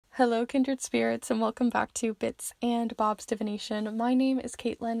Hello, kindred spirits, and welcome back to Bits and Bob's Divination. My name is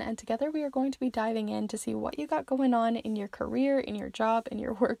Caitlin, and together we are going to be diving in to see what you got going on in your career, in your job, in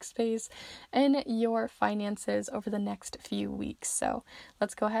your workspace, and your finances over the next few weeks. So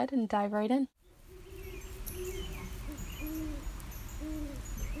let's go ahead and dive right in.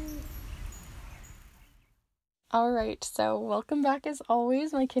 Alright, so welcome back as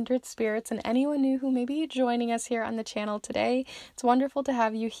always, my kindred spirits, and anyone new who may be joining us here on the channel today. It's wonderful to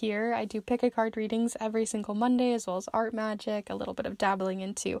have you here. I do pick a card readings every single Monday, as well as art magic, a little bit of dabbling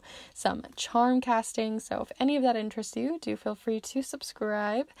into some charm casting, so if any of that interests you, do feel free to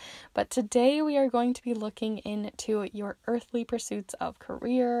subscribe. But today we are going to be looking into your earthly pursuits of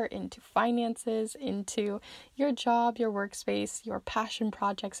career, into finances, into your job, your workspace, your passion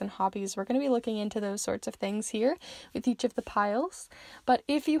projects and hobbies. We're going to be looking into those sorts of things here with each of the piles. But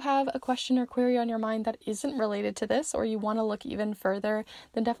if you have a question or query on your mind that isn't related to this, or you want to look even further,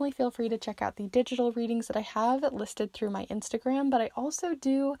 then definitely feel free to check out the digital readings that I have listed through my Instagram. But I also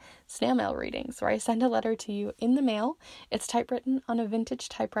do snail mail readings where I send a letter to you in the mail. It's typewritten on a vintage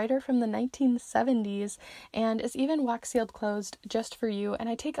typewriter from the 1970s and is even wax sealed closed just for you. And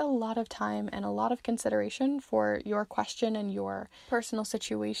I take a lot of time and a lot of consideration for your question and your personal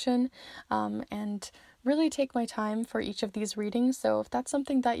situation, and really take my time for each of these readings. So if that's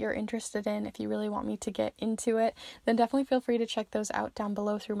something that you're interested in, if you really want me to get into it, then definitely feel free to check those out down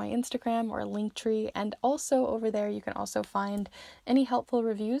below through my Instagram or Linktree. And also over there, you can also find any helpful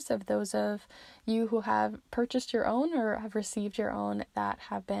reviews of those of you who have purchased your own or have received your own that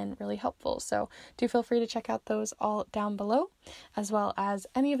have been really helpful. So do feel free to check out those all down below, as well as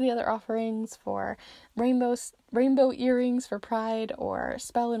any of the other offerings for rainbow earrings for Pride or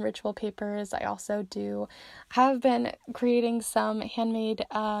spell and ritual papers. I also have been creating some handmade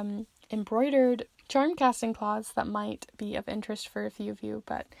embroidered charm casting cloths that might be of interest for a few of you,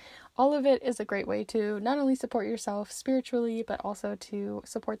 but all of it is a great way to not only support yourself spiritually, but also to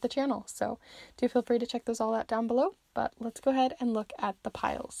support the channel. So do feel free to check those all out down below, but let's go ahead and look at the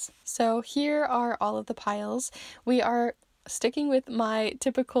piles. So here are all of the piles. We are sticking with my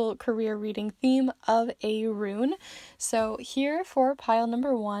typical career reading theme of a rune. So here for pile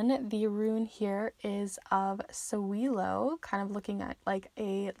number 1, the rune here is of Sewilo, kind of looking at like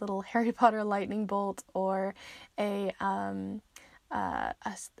a little Harry Potter lightning bolt or an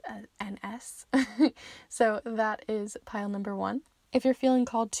S. So that is pile number 1. If you're feeling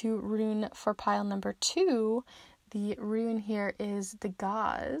called to rune for pile number 2, the rune here is the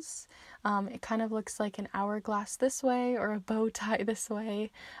gauze. It kind of looks like an hourglass this way or a bow tie this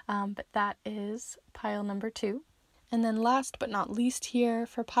way, but that is pile number 2. And then last but not least here,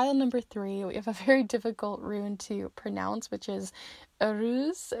 for pile number 3, we have a very difficult rune to pronounce, which is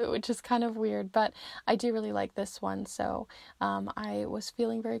Aruz, which is kind of weird, but I do really like this one, so I was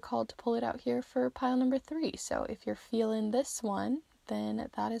feeling very called to pull it out here for pile number 3. So if you're feeling this one, then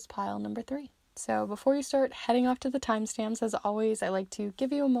that is pile number 3. So before you start heading off to the timestamps, as always, I like to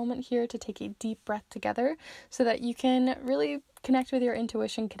give you a moment here to take a deep breath together so that you can really connect with your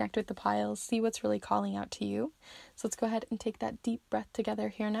intuition, connect with the piles, see what's really calling out to you. So let's go ahead and take that deep breath together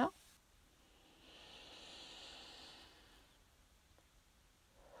here now.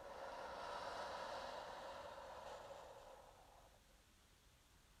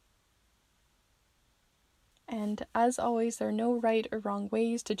 And as always, there are no right or wrong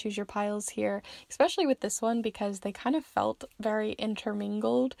ways to choose your piles here, especially with this one because they kind of felt very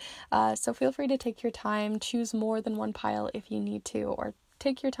intermingled. So feel free to take your time, choose more than one pile if you need to, or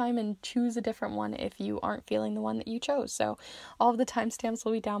take your time and choose a different one if you aren't feeling the one that you chose. So all of the timestamps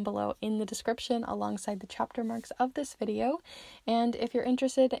will be down below in the description alongside the chapter marks of this video. And if you're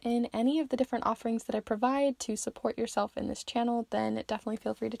interested in any of the different offerings that I provide to support yourself in this channel, then definitely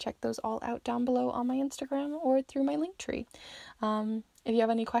feel free to check those all out down below on my Instagram or through my Linktree. If you have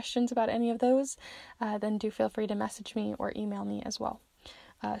any questions about any of those, then do feel free to message me or email me as well.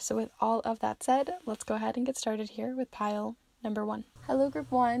 So with all of that said, let's go ahead and get started here with pile number 1. Hello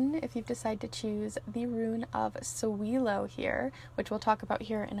group 1, if you've decided to choose the rune of Sewilo here, which we'll talk about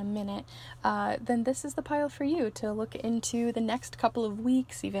here in a minute, then this is the pile for you to look into the next couple of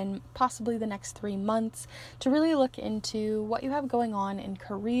weeks, even possibly the next 3 months, to really look into what you have going on in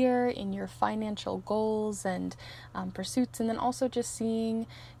career, in your financial goals and pursuits, and then also just seeing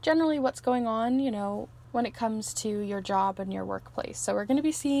generally what's going on, when it comes to your job and your workplace. So we're going to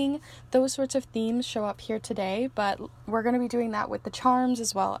be seeing those sorts of themes show up here today, but we're going to be doing that with the charms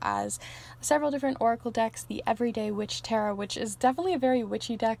as well as several different oracle decks, the Everyday Witch Tarot, which is definitely a very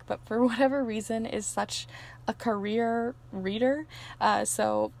witchy deck, but for whatever reason is such a career reader.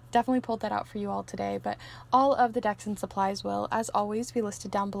 So definitely pulled that out for you all today, but all of the decks and supplies will, as always, be listed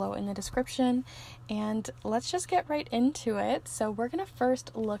down below in the description, and let's just get right into it. So we're going to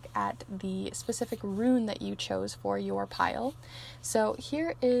first look at the specific rune that you chose for your pile. So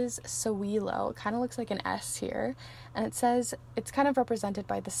here is Sewilo. It kind of looks like an S here, and it says it's kind of represented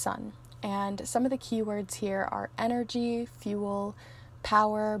by the sun, and some of the keywords here are energy, fuel,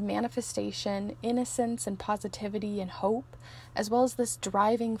 power, manifestation, innocence and positivity and hope, as well as this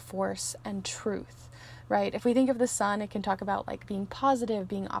driving force and truth, right? If we think of the sun, it can talk about like being positive,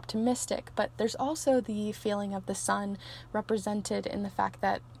 being optimistic, but there's also the feeling of the sun represented in the fact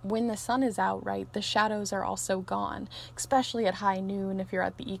that when the sun is out, right, the shadows are also gone, especially at high noon if you're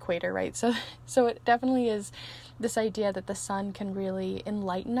at the equator, right? So it definitely is this idea that the sun can really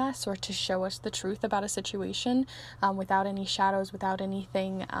enlighten us or to show us the truth about a situation without any shadows, without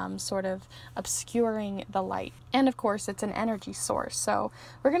anything sort of obscuring the light. And of course, it's an energy source. So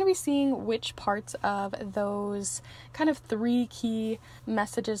we're going to be seeing which parts of those kind of 3 key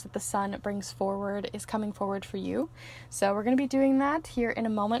messages that the sun brings forward is coming forward for you. So we're going to be doing that here in a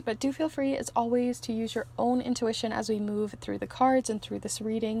moment, but do feel free as always to use your own intuition as we move through the cards and through this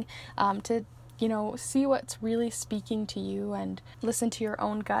reading to see what's really speaking to you and listen to your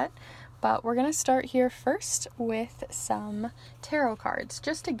own gut. But we're going to start here first with some tarot cards,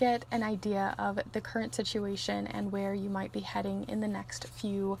 just to get an idea of the current situation and where you might be heading in the next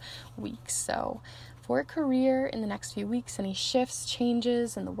few weeks. So for career in the next few weeks, any shifts,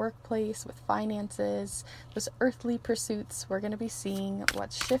 changes in the workplace with finances, those earthly pursuits, we're going to be seeing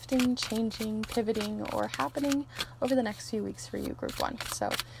what's shifting, changing, pivoting, or happening over the next few weeks for you, group 1. So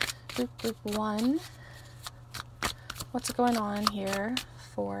group 1, what's going on here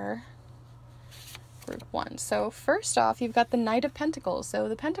for group 1? So first off, you've got the Knight of Pentacles. So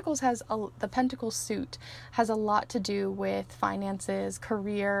the Pentacle suit has a lot to do with finances,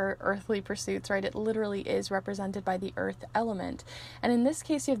 career, earthly pursuits, right? It literally is represented by the earth element. And in this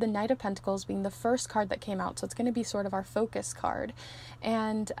case, you have the Knight of Pentacles being the first card that came out. So it's going to be sort of our focus card.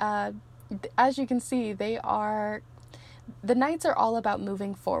 And as you can see, the knights are all about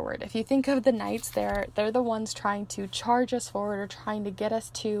moving forward. If you think of the knights, they're the ones trying to charge us forward or trying to get us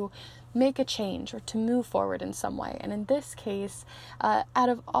to make a change or to move forward in some way. And in this case, out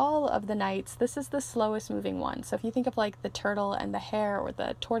of all of the knights, this is the slowest moving one. So if you think of like the turtle and the hare, or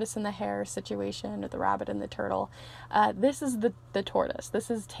the tortoise and the hare situation, or the rabbit and the turtle, this is the tortoise. This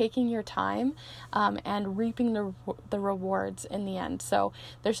is taking your time and reaping the rewards in the end. So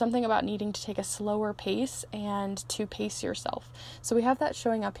there's something about needing to take a slower pace and to pace yourself. So we have that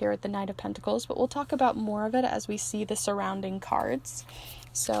showing up here at the Knight of Pentacles, but we'll talk about more of it as we see the surrounding cards.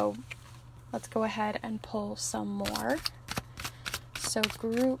 So let's go ahead and pull some more. So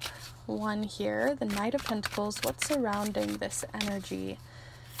group 1 here, the Knight of Pentacles, what's surrounding this energy?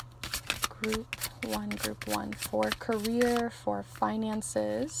 Group 1 for career, for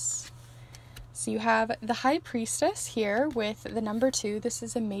finances. So you have the High Priestess here with the number 2. This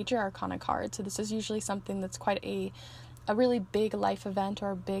is a major arcana card. So this is usually something that's quite a really big life event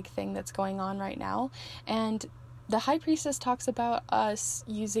or a big thing that's going on right now. And the High Priestess talks about us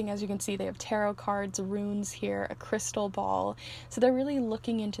using, as you can see, they have tarot cards, runes here, a crystal ball. So they're really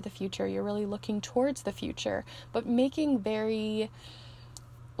looking into the future. You're really looking towards the future, but making very,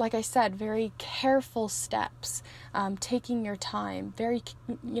 like I said, very careful steps, taking your time, very,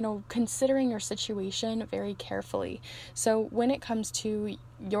 considering your situation very carefully. So when it comes to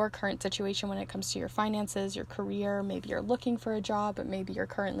your current situation, when it comes to your finances, your career, maybe you're looking for a job, but maybe you're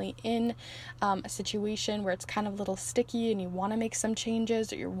currently in a situation where it's kind of a little sticky and you want to make some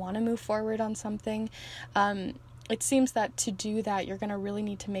changes or you want to move forward on something. It seems that to do that, you're going to really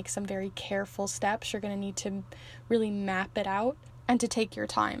need to make some very careful steps. You're going to need to really map it out and to take your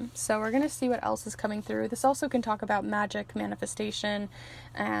time. So we're going to see what else is coming through. This also can talk about magic, manifestation,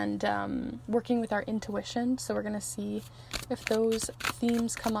 and working with our intuition. So we're going to see if those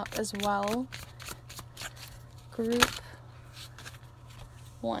themes come up as well. Group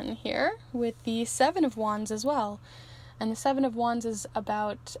 1 here with the 7 of Wands as well. And the 7 of Wands is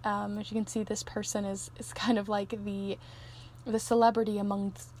about, as you can see, this person is kind of like the celebrity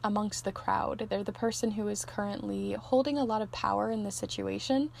amongst the crowd. They're the person who is currently holding a lot of power in this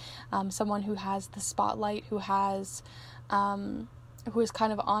situation, someone who has the spotlight, who is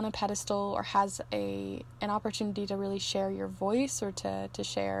kind of on a pedestal or has an opportunity to really share your voice or to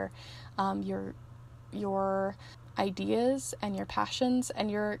share your ideas and your passions,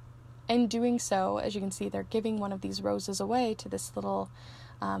 and in doing so, as you can see, they're giving one of these roses away to this little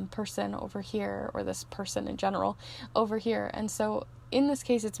person over here, or this person in general over here. And so in this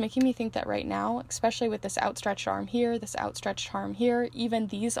case, it's making me think that right now, especially with this outstretched arm here, this outstretched arm here, even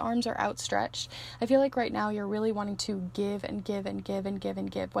these arms are outstretched. I feel like right now you're really wanting to give and give and give and give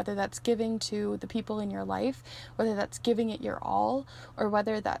and give, whether that's giving to the people in your life, whether that's giving it your all, or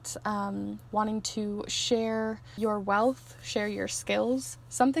whether that's wanting to share your wealth, share your skills.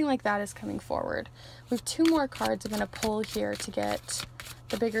 Something like that is coming forward. We have 2 more cards I'm going to pull here to get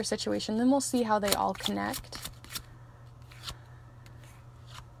the bigger situation. Then we'll see how they all connect.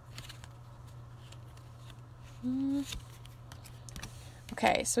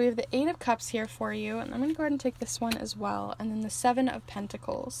 Okay, so we have the 8 of Cups here for you, and I'm going to go ahead and take this one as well, and then the 7 of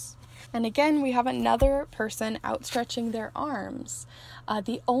Pentacles. And again, we have another person outstretching their arms.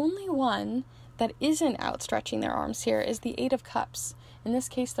 The only one that isn't outstretching their arms here is the 8 of Cups. In this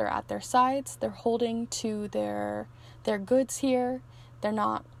case, they're at their sides, they're holding to their goods here.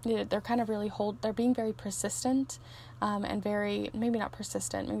 They're kind of really they're being very persistent, and very, maybe not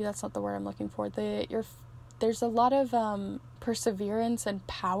persistent, maybe that's not the word I'm looking for. There's a lot of perseverance and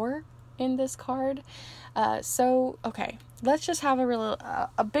power in this card. So, okay, let's just have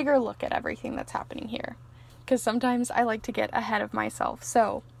a bigger look at everything that's happening here, because sometimes I like to get ahead of myself.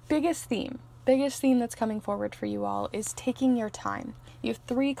 So, biggest theme that's coming forward for you all is taking your time. You have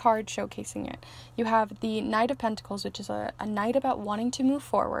 3 cards showcasing it. You have the Knight of Pentacles, which is a knight about wanting to move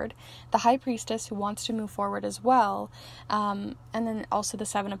forward, the High Priestess, who wants to move forward as well, and then also the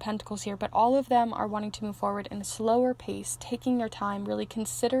 7 of Pentacles here, but all of them are wanting to move forward in a slower pace, taking their time, really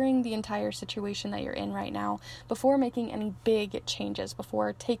considering the entire situation that you're in right now before making any big changes,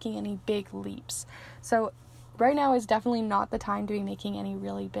 before taking any big leaps. So right now is definitely not the time to be making any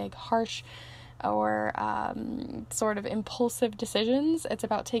really big, harsh, or sort of impulsive decisions. It's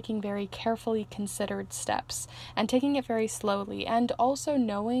about taking very carefully considered steps and taking it very slowly, and also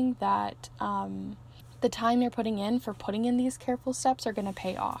knowing that the time you're putting in these careful steps are going to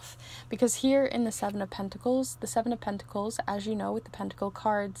pay off. Because here in the 7 of Pentacles, as you know with the Pentacle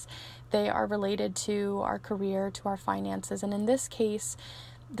cards, they are related to our career, to our finances, and in this case,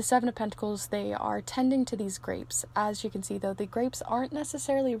 the 7 of Pentacles, they are tending to these grapes. As you can see, though, the grapes aren't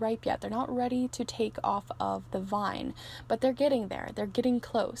necessarily ripe yet. They're not ready to take off of the vine, but they're getting there. They're getting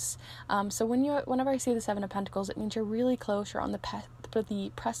close. So whenever I see the 7 of Pentacles, it means you're really close. You're on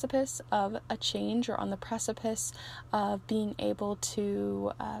the precipice of a change, or on the precipice of being able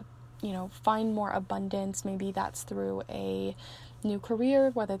to, find more abundance. Maybe that's through a new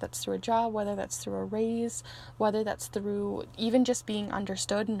career, whether that's through a job, whether that's through a raise, whether that's through even just being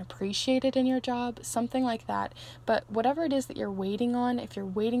understood and appreciated in your job, something like that. But whatever it is that you're waiting on, if you're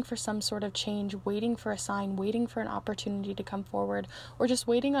waiting for some sort of change, waiting for a sign, waiting for an opportunity to come forward, or just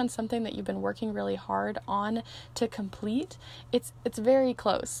waiting on something that you've been working really hard on to complete, it's very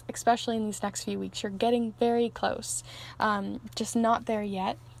close, especially in these next few weeks. You're getting very close, just not there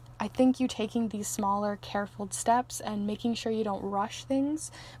yet. I think you taking these smaller, careful steps and making sure you don't rush things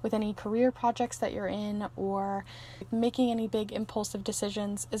with any career projects that you're in, or making any big impulsive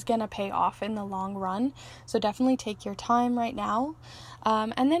decisions, is going to pay off in the long run. So definitely take your time right now.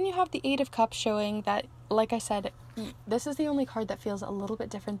 And then you have the 8 of Cups showing that, like I said, this is the only card that feels a little bit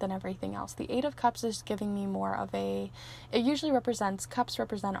different than everything else. The 8 of Cups is giving me more of it usually cups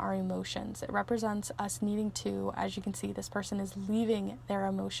represent our emotions. It represents us needing to, as you can see, this person is leaving their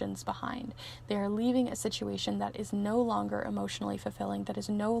emotions behind. They are leaving a situation that is no longer emotionally fulfilling, that is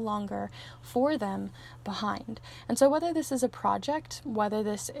no longer for them, behind. And so whether this is a project, whether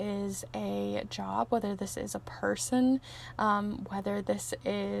this is a job, whether this is a person, whether this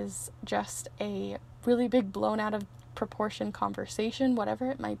is just a really big blown out of proportion conversation,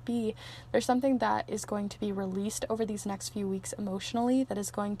 whatever it might be, there's something that is going to be released over these next few weeks emotionally that is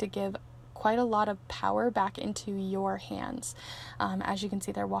going to give quite a lot of power back into your hands. As you can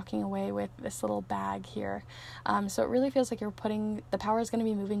see, they're walking away with this little bag here. So it really feels like the power is going to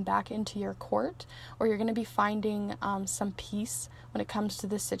be moving back into your court, or you're going to be finding some peace when it comes to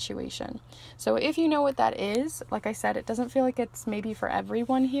this situation. So if you know what that is, like I said, it doesn't feel like it's maybe for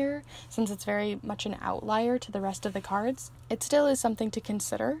everyone here, since it's very much an outlier to the rest of the cards. It still is something to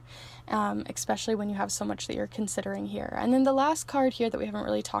consider, especially when you have so much that you're considering here. And then the last card here that we haven't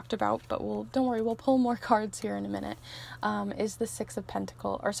really talked about, but don't worry, we'll pull more cards here in a minute, is the 6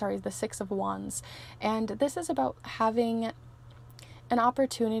 of Wands. And this is about having an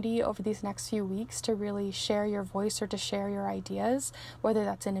opportunity over these next few weeks to really share your voice or to share your ideas, whether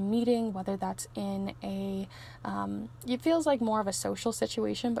that's in a meeting, whether that's in it feels like more of a social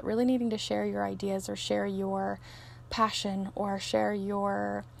situation, but really needing to share your ideas or share your passion or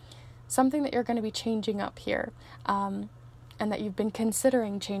share something that you're going to be changing up here. and that you've been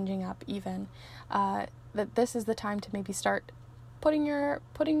considering changing up even, that this is the time to maybe start putting your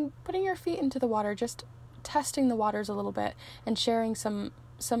feet into the water, just testing the waters a little bit and sharing some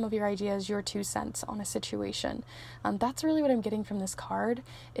of your ideas, your 2 cents on a situation. That's really what I'm getting from this card.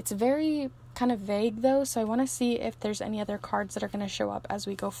 It's very kind of vague though, so I want to see if there's any other cards that are going to show up as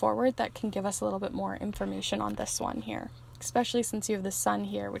we go forward that can give us a little bit more information on this one here. Especially since you have the sun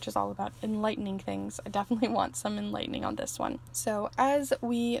here, which is all about enlightening things. I definitely want some enlightening on this one. So as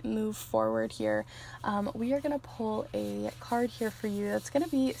we move forward here, we are going to pull a card here for you that's going to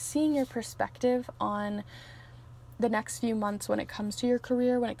be seeing your perspective on the next few months when it comes to your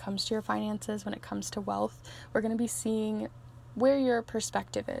career, when it comes to your finances, when it comes to wealth. We're going to be seeing where your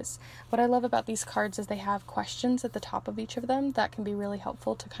perspective is. What I love about these cards is they have questions at the top of each of them that can be really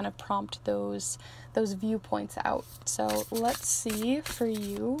helpful to kind of prompt those viewpoints out. So let's see for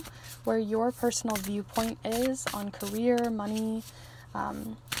you where your personal viewpoint is on career, money,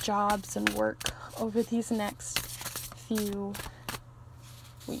 jobs, and work over these next few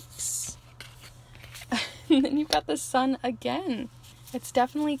weeks. And then you've got the sun again. It's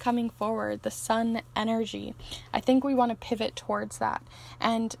definitely coming forward, the sun energy. I think we want to pivot towards that.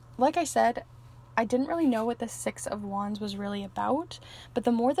 And like I said, I didn't really know what the 6 of Wands was really about, but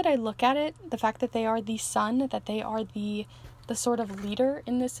the more that I look at it, the fact that they are the sun, that they are the sort of leader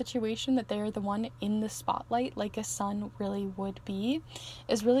in this situation, that they are the one in the spotlight, like a sun really would be,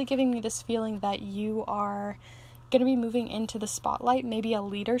 is really giving me this feeling that you are going to be moving into the spotlight. Maybe a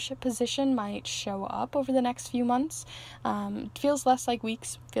leadership position might show up over the next few months. It feels less like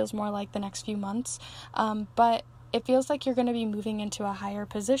weeks, feels more like the next few months. But it feels like you're going to be moving into a higher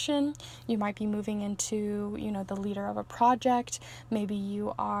position. You might be moving into, the leader of a project. Maybe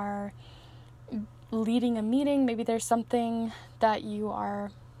you are leading a meeting. Maybe there's something that you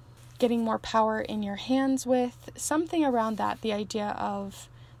are getting more power in your hands with. Something around that, the idea of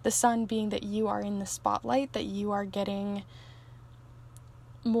the sun being that you are in the spotlight, that you are getting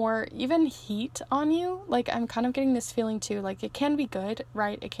more even heat on you. Like, I'm kind of getting this feeling too, like it can be good,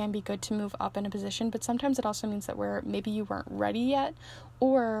 right? It can be good to move up in a position, but sometimes it also means that maybe you weren't ready yet,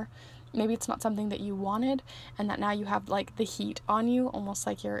 or maybe it's not something that you wanted, and that now you have like the heat on you, almost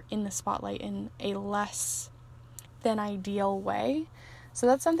like you're in the spotlight in a less than ideal way. So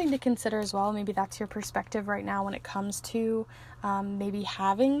that's something to consider as well. Maybe that's your perspective right now when it comes to maybe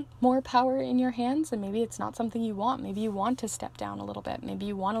having more power in your hands, and maybe it's not something you want. Maybe you want to step down a little bit. Maybe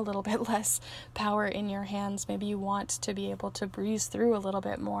you want a little bit less power in your hands. Maybe you want to be able to breeze through a little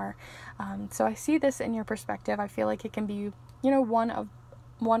bit more. So I see this in your perspective. I feel like it can be,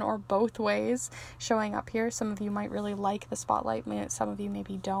 one or both ways showing up here. Some of you might really like the spotlight, some of you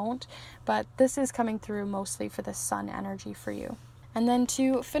maybe don't, but this is coming through mostly for the sun energy for you. And then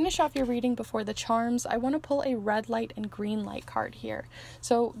to finish off your reading before the charms, I want to pull a red light and green light card here.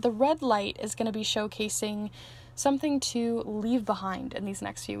 So the red light is going to be showcasing something to leave behind in these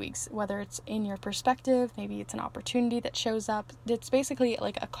next few weeks, whether it's in your perspective, maybe it's an opportunity that shows up. It's basically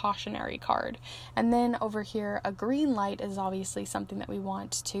like a cautionary card. And then over here, a green light is obviously something that we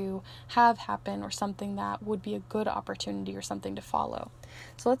want to have happen, or something that would be a good opportunity or something to follow.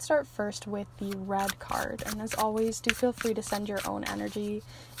 So let's start first with the red card. And as always, do feel free to send your own energy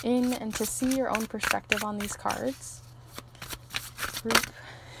in and to see your own perspective on these cards.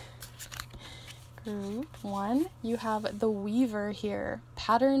 Group 1, you have the Weaver here,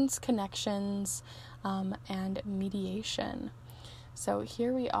 patterns, connections, and mediation. So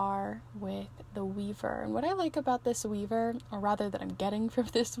here we are with the Weaver. And what I like about this Weaver, or rather that I'm getting from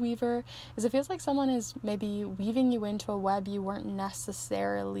this Weaver, is it feels like someone is maybe weaving you into a web you weren't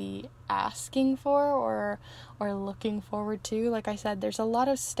necessarily asking for or looking forward to. Like I said, there's a lot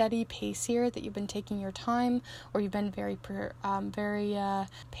of steady pace here, that you've been taking your time, or you've been very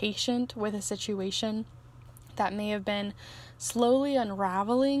patient with a situation that may have been slowly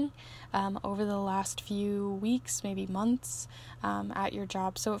unraveling over the last few weeks, maybe months, at your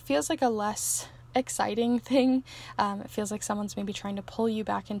job. So it feels like a less exciting thing. It feels like someone's maybe trying to pull you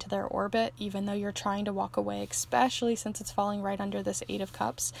back into their orbit, even though you're trying to walk away, especially since it's falling right under this 8 of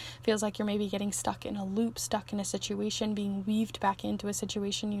Cups. Feels like you're maybe getting stuck in a loop, stuck in a situation, being weaved back into a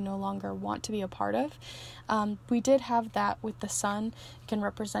situation you no longer want to be a part of. We did have that with the sun. It can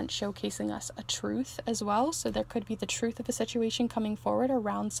represent showcasing us a truth as well. So there could be the truth of a situation coming forward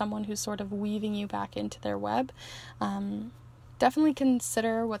around someone who's sort of weaving you back into their web. Definitely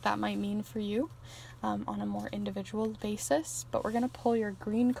consider what that might mean for you on a more individual basis. But we're going to pull your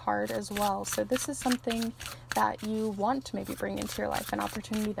green card as well. So this is something that you want to maybe bring into your life, an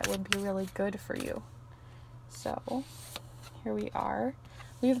opportunity that would be really good for you. So here we are.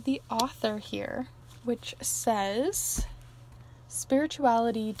 We have the Author here, which says,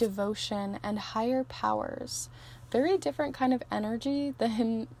 spirituality, devotion, and higher powers. Very different kind of energy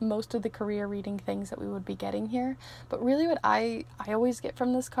than most of the career reading things that we would be getting here. But really what I always get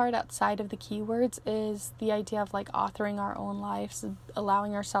from this card outside of the keywords is the idea of like authoring our own lives,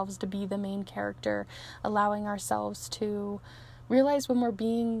 allowing ourselves to be the main character, allowing ourselves to realize when we're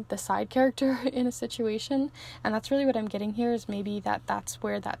being the side character in a situation. And that's really what I'm getting here, is maybe that's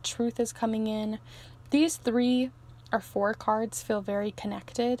where that truth is coming in. These 3 or 4 cards feel very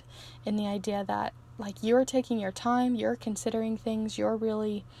connected in the idea that like you're taking your time, you're considering things, you're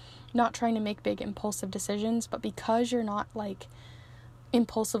really not trying to make big impulsive decisions, but because you're not like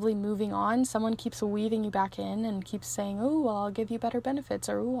impulsively moving on, someone keeps weaving you back in and keeps saying, oh, well, I'll give you better benefits,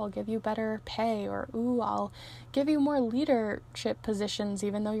 or oh, I'll give you better pay, or oh, I'll give you more leadership positions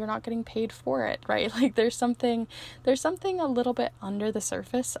even though you're not getting paid for it, right? Like there's something a little bit under the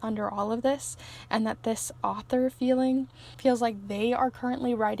surface under all of this, and that this author feels like they are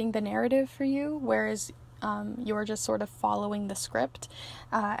currently writing the narrative for you, whereas you're just sort of following the script,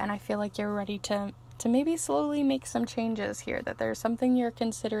 and I feel like you're ready to maybe slowly make some changes here, that there's something you're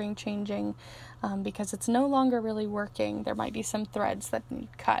considering changing because it's no longer really working. There might be some threads that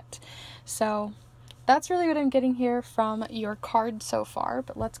need cut. So that's really what I'm getting here from your card so far,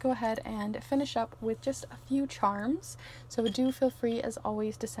 but let's go ahead and finish up with just a few charms. So do feel free, as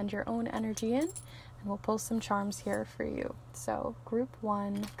always, to send your own energy in, and we'll pull some charms here for you. So group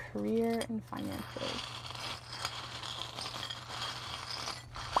 1, career and finances.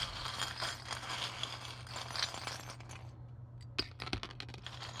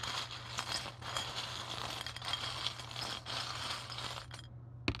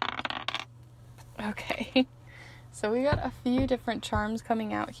 Okay, so we got a few different charms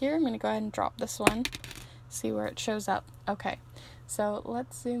coming out here. I'm going to go ahead and drop this one, see where it shows up. Okay, so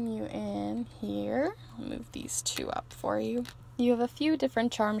let's zoom you in here. I'll move these 2 up for you. You have a few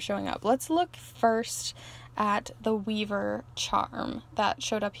different charms showing up. Let's look first at the Weaver charm that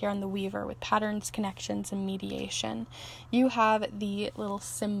showed up here on the Weaver with patterns, connections, and mediation. You have the little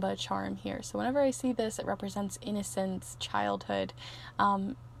Simba charm here. So whenever I see this, it represents innocence, childhood,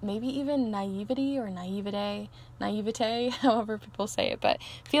 maybe even naivety or naivete, however people say it, but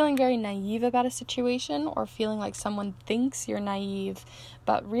feeling very naive about a situation, or feeling like someone thinks you're naive,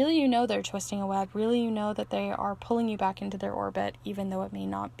 but really you know they're twisting a web, really you know that they are pulling you back into their orbit, even though it may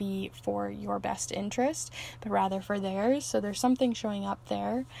not be for your best interest, but rather for theirs. So there's something showing up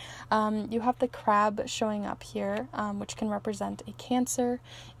there. You have the crab showing up here, which can represent a Cancer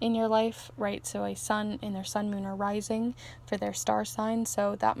in your life, right? So a sun in their sun, moon, or rising for their star sign.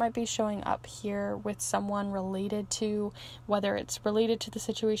 So that might be showing up here with someone related to, whether it's related to the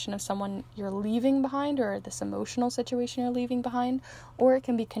situation of someone you're leaving behind, or this emotional situation you're leaving behind, or it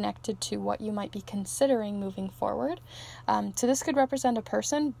can be connected to what you might be considering moving forward. So this could represent a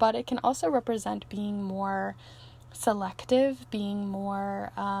person, but it can also represent being more selective, being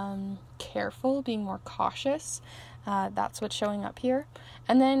more careful, being more cautious. That's what's showing up here.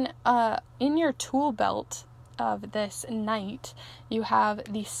 And then in your tool belt of this Knight, you have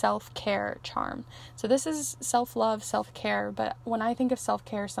the self-care charm. So this is self-love, self-care, but when I think of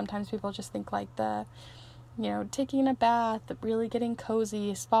self-care, sometimes people just think like the, taking a bath, really getting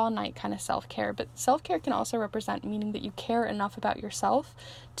cozy, spa night kind of self-care. But self-care can also represent meaning that you care enough about yourself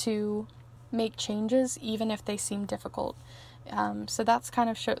to make changes even if they seem difficult. So that's kind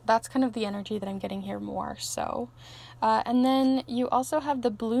of the energy that I'm getting here more so. And then you also have the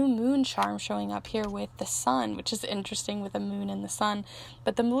blue moon charm showing up here with the sun, which is interesting with the moon and the sun.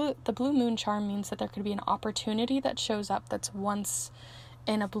 But the blue moon charm means that there could be an opportunity that shows up that's once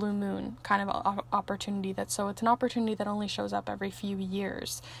in a blue moon kind of opportunity. So it's an opportunity that only shows up every few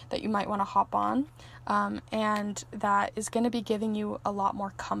years that you might want to hop on. And that is going to be giving you a lot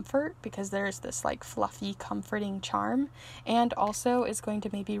more comfort, because there's this like fluffy, comforting charm, and also is going to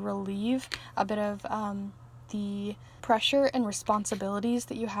maybe relieve a bit of the pressure and responsibilities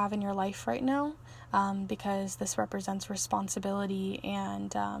that you have in your life right now, because this represents responsibility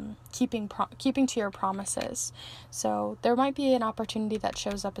and keeping to your promises. So there might be an opportunity that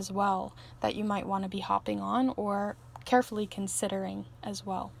shows up as well that you might want to be hopping on or carefully considering as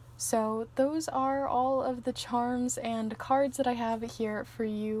well. So those are all of the charms and cards that I have here for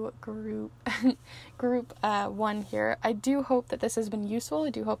you, group 1 here. I do hope that this has been useful.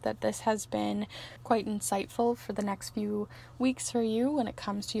 I do hope that this has been quite insightful for the next few weeks for you when it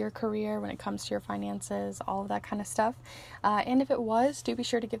comes to your career, when it comes to your finances, all of that kind of stuff. And if it was, do be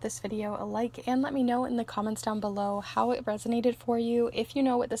sure to give this video a like and let me know in the comments down below how it resonated for you, if you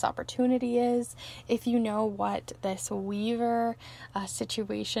know what this opportunity is, if you know what this Weaver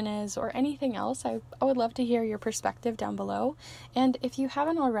situation is, or anything else, I would love to hear your perspective down below. And if you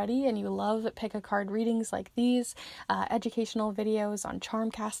haven't already and you love pick a card readings like these, educational videos on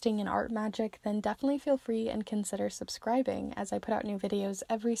charm casting and art magic, then definitely feel free and consider subscribing, as I put out new videos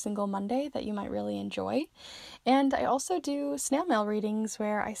every single Monday that you might really enjoy. And I also do snail mail readings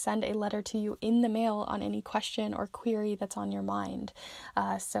where I send a letter to you in the mail on any question or query that's on your mind.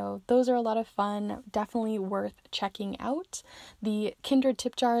 So those are a lot of fun, definitely worth checking out. The Kindred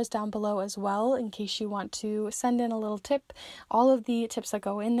tip jar is down below as well, in case you want to send in a little tip. All of the tips that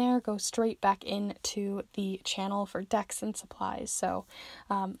go in there go straight back into the channel for decks and supplies. So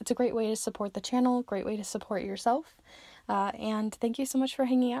it's a great way to support the channel, great way to support yourself. And thank you so much for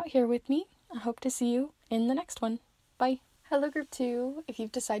hanging out here with me. I hope to see you in the next one. Bye. Hello group 2, if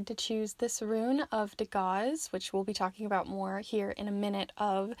you've decided to choose this rune of Dagaz, which we'll be talking about more here in a minute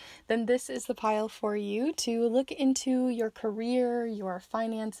of, then this is the pile for you to look into your career, your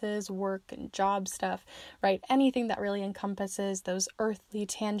finances, work and job stuff, right? Anything that really encompasses those earthly,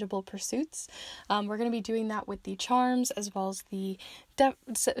 tangible pursuits. We're going to be doing that with the charms as well as the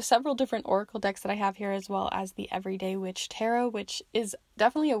several different oracle decks that I have here, as well as the Everyday Witch Tarot, which is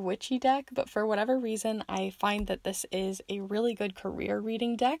definitely a witchy deck, but for whatever reason I find that this is a really good career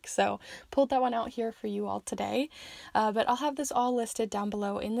reading deck, so pulled that one out here for you all today. But I'll have this all listed down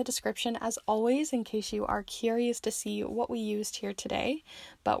below in the description as always, in case you are curious to see what we used here today.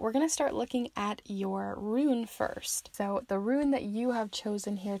 But we're going to start looking at your rune first. So the rune that you have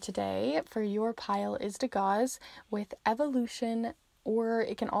chosen here today for your pile is Dagaz with Evolution, or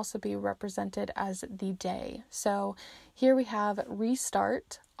it can also be represented as the day. So here we have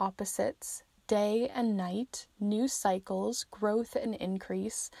restart, opposites, day and night, new cycles, growth and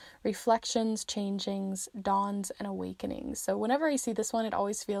increase, reflections, changings, dawns, and awakenings. So whenever I see this one, it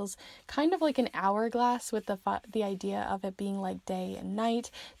always feels kind of like an hourglass, with the idea of it being like day and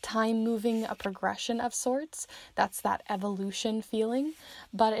night, time moving, a progression of sorts. That's that evolution feeling.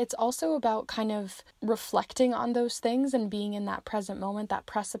 But it's also about kind of reflecting on those things and being in that present moment, that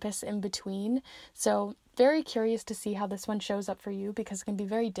precipice in between. So very curious to see how this one shows up for you, because it can be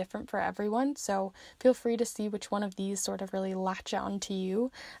very different for everyone. So feel free to see which one of these sort of really latch on to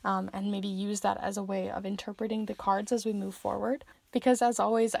you, and maybe use that as a way of interpreting the cards as we move forward. Because as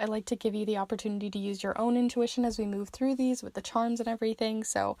always, I like to give you the opportunity to use your own intuition as we move through these with the charms and everything.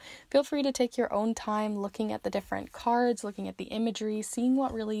 So feel free to take your own time looking at the different cards, looking at the imagery, seeing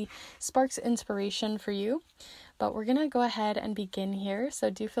what really sparks inspiration for you. But we're going to go ahead and begin here, so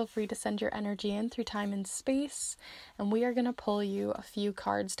do feel free to send your energy in through time and space, and we are going to pull you a few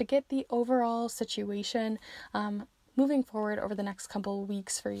cards to get the overall situation moving forward over the next couple of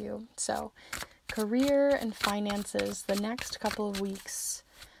weeks for you. So career and finances, the next couple of weeks,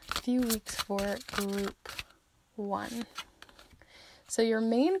 a few weeks for group 1. So your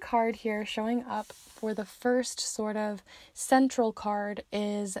main card here showing up for the first sort of central card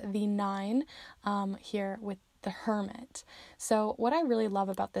is the 9 here with the Hermit. So what I really love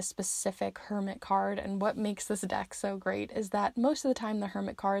about this specific Hermit card, and what makes this deck so great, is that most of the time the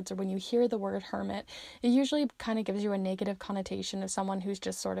Hermit cards, or when you hear the word Hermit, it usually kind of gives you a negative connotation of someone who's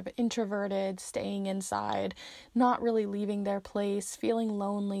just sort of introverted, staying inside, not really leaving their place, feeling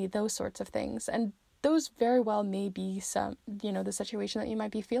lonely, those sorts of things. And those very well may be some, the situation that you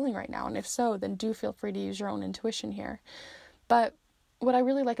might be feeling right now. And if so, then do feel free to use your own intuition here. But what I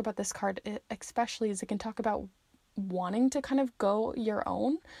really like about this card, especially, is it can talk about wanting to kind of go your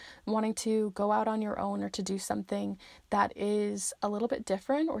own, wanting to go out on your own, or to do something that is a little bit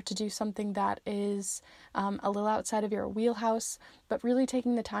different, or to do something that is a little outside of your wheelhouse, but really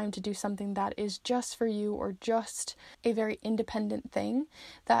taking the time to do something that is just for you, or just a very independent thing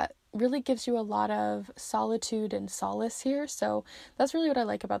that really gives you a lot of solitude and solace here. So that's really what I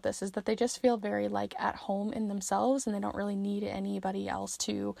like about this, is that they just feel very like at home in themselves, and they don't really need anybody else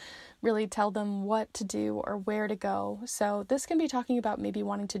to really tell them what to do or where to go. So this can be talking about maybe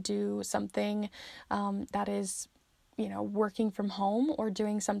wanting to do something that is, working from home, or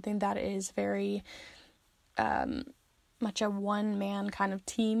doing something that is very much a one-man kind of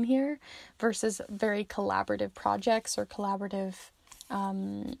team here, versus very collaborative projects or collaborative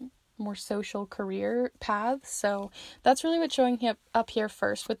more social career paths. So that's really what's showing up here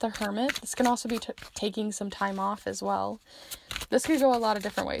first with the Hermit. This can also be taking some time off as well. This could go a lot of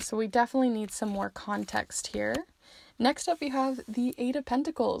different ways, so we definitely need some more context here. Next up, you have the 8 of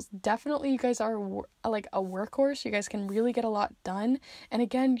Pentacles. Definitely, you guys are like a workhorse. You guys can really get a lot done. And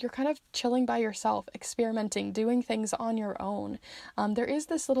again, you're kind of chilling by yourself, experimenting, doing things on your own. There is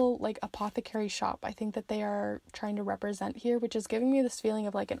this little like apothecary shop, I think, that they are trying to represent here, which is giving me this feeling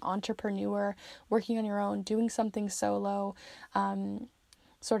of like an entrepreneur working on your own, doing something solo,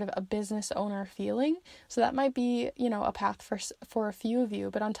 sort of a business owner feeling. So that might be, a path for a few of you.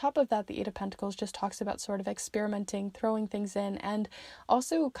 But on top of that, the Eight of Pentacles just talks about sort of experimenting, throwing things in, and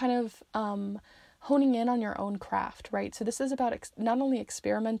also kind of honing in on your own craft, right? So this is about not only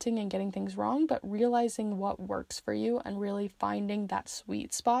experimenting and getting things wrong, but realizing what works for you and really finding that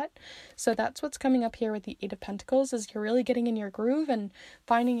sweet spot. So that's what's coming up here with the Eight of Pentacles, is you're really getting in your groove and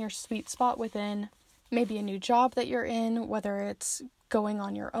finding your sweet spot within maybe a new job that you're in, whether it's going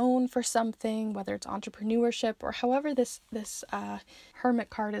on your own for something, whether it's entrepreneurship, or however this Hermit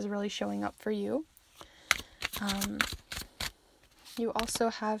card is really showing up for you. You also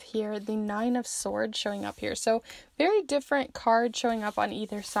have here the Nine of Swords showing up here. So very different card showing up on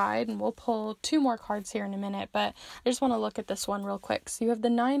either side, and we'll pull two more cards here in a minute, but I just want to look at this one real quick. So you have the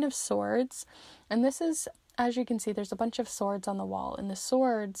Nine of Swords, and this is, as you can see, there's a bunch of swords on the wall, and the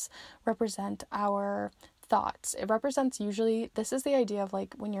swords represent our thoughts. It represents, usually, this is the idea of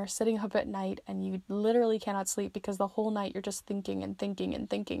like when you're sitting up at night and you literally cannot sleep because the whole night you're just thinking and thinking and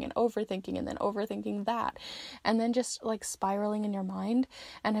thinking and overthinking and then overthinking that, and then just like spiraling in your mind.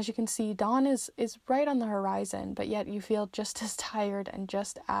 And as you can see, dawn is right on the horizon, but yet you feel just as tired and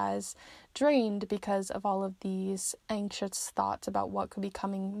just as drained because of all of these anxious thoughts about what could be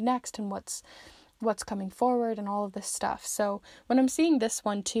coming next and what's coming forward and all of this stuff. So when I'm seeing this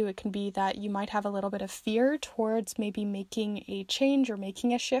one too, it can be that you might have a little bit of fear towards maybe making a change or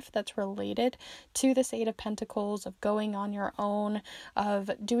making a shift that's related to this Eight of Pentacles, of going on your own, of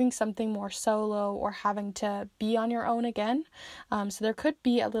doing something more solo, or having to be on your own again. So there could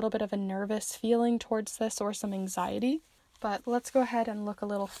be a little bit of a nervous feeling towards this, or some anxiety. But let's go ahead and look a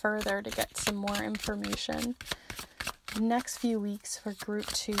little further to get some more information. Next few weeks for group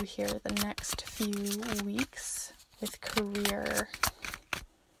 2 here, the next few weeks with career.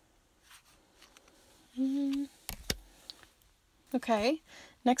 Okay,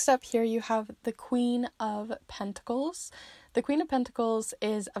 next up here you have the Queen of Pentacles. The Queen of Pentacles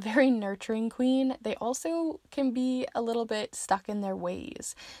is a very nurturing queen. They also can be a little bit stuck in their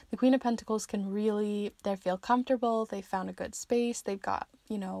ways. The Queen of Pentacles can really, they feel comfortable, they found a good space, they've got,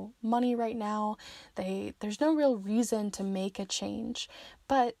 money right now. There's no real reason to make a change.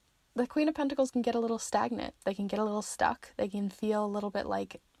 But the Queen of Pentacles can get a little stagnant. They can get a little stuck. They can feel a little bit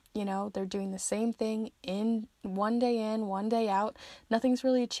like, they're doing the same thing one day out. Nothing's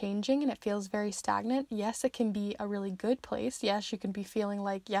really changing and it feels very stagnant. Yes, it can be a really good place. Yes, you can be feeling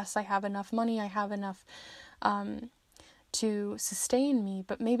like, yes, I have enough money, I have enough to sustain me,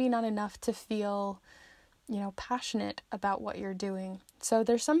 but maybe not enough to feel, passionate about what you're doing. So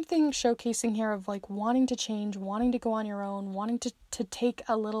there's something showcasing here of like wanting to change, wanting to go on your own, wanting to take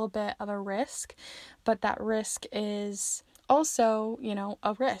a little bit of a risk, but that risk is also,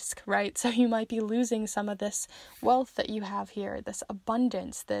 a risk, right? So you might be losing some of this wealth that you have here, this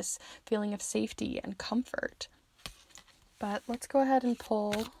abundance, this feeling of safety and comfort. But let's go ahead and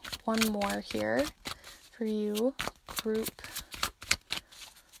pull one more here for you, group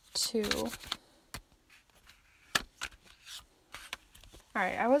 2.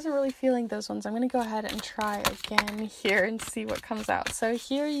 Alright, I wasn't really feeling those ones. I'm going to go ahead and try again here and see what comes out. So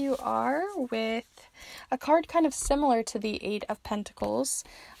here you are with a card kind of similar to the Eight of Pentacles,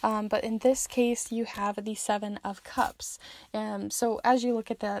 but in this case you have the Seven of Cups. So as you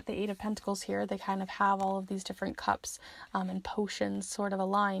look at the Eight of Pentacles here, they kind of have all of these different cups and potions sort of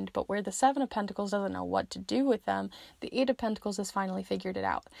aligned, but where the Seven of Pentacles doesn't know what to do with them, the Eight of Pentacles has finally figured it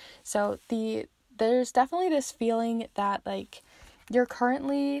out. So there's definitely this feeling that like you're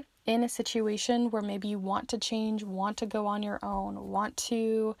currently in a situation where maybe you want to change, want to go on your own, want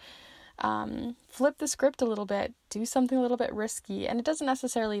to flip the script a little bit, do something a little bit risky. And it doesn't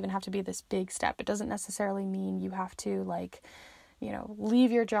necessarily even have to be this big step. It doesn't necessarily mean you have to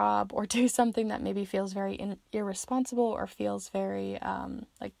leave your job or do something that maybe feels very irresponsible or feels very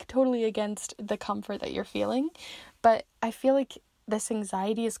totally against the comfort that you're feeling. But I feel like this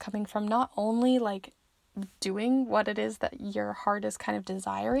anxiety is coming from not only doing what it is that your heart is kind of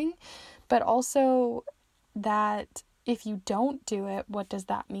desiring, but also that if you don't do it, what does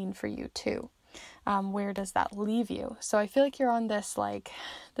that mean for you too? Where does that leave you? So I feel like you're on this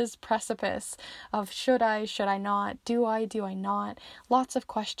this precipice of should I not, do I not, lots of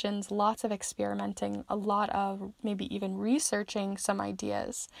questions, lots of experimenting, a lot of maybe even researching some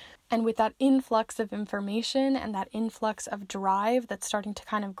ideas. And with that influx of information and that influx of drive that's starting to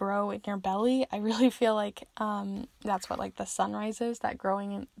kind of grow in your belly, I really feel like that's what the sunrise is, that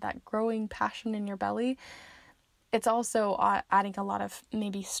growing passion in your belly. It's also adding a lot of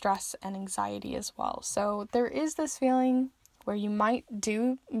maybe stress and anxiety as well. So there is this feeling where you might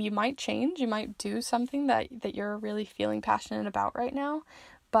change, you might do something that you're really feeling passionate about right now,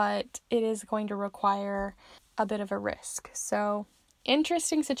 but it is going to require a bit of a risk. So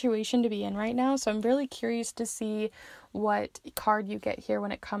interesting situation to be in right now. So I'm really curious to see what card you get here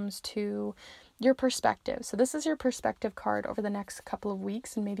when it comes to your perspective. So this is your perspective card over the next couple of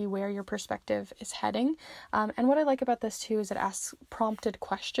weeks and maybe where your perspective is heading. And what I like about this too is it asks prompted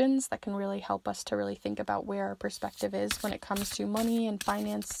questions that can really help us to really think about where our perspective is when it comes to money and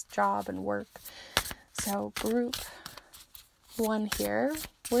finance, job and work. So group 1 here,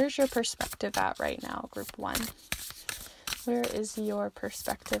 where's your perspective at right now, group 1? Where is your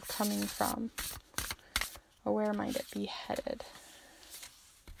perspective coming from? Or where might it be headed?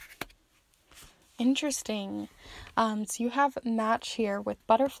 Interesting. So you have match here with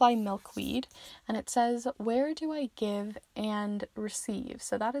butterfly milkweed, and it says, where do I give and receive?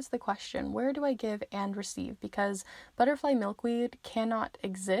 So that is the question. Where do I give and receive? Because butterfly milkweed cannot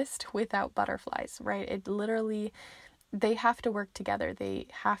exist without butterflies, right? It literally, they have to work together. They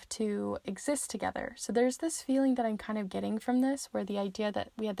have to exist together. So there's this feeling that I'm kind of getting from this, where the idea that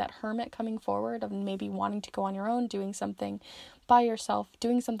we had that hermit coming forward of maybe wanting to go on your own, doing something by yourself,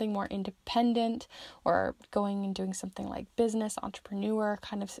 doing something more independent, or going and doing something like business, entrepreneur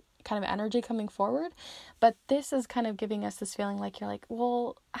kind of energy coming forward. But this is kind of giving us this feeling like you're like,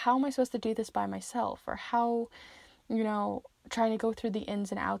 well, how am I supposed to do this by myself? Or how, trying to go through the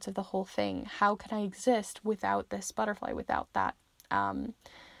ins and outs of the whole thing. How can I exist without this butterfly, without that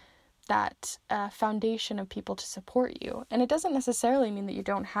foundation of people to support you? And it doesn't necessarily mean that you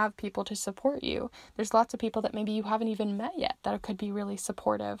don't have people to support you. There's lots of people that maybe you haven't even met yet that could be really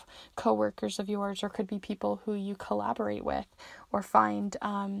supportive, co-workers of yours, or could be people who you collaborate with or find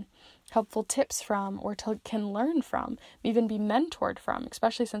helpful tips from, or can learn from, even be mentored from,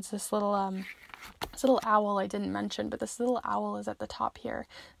 especially since this little owl I didn't mention, but this little owl is at the top here.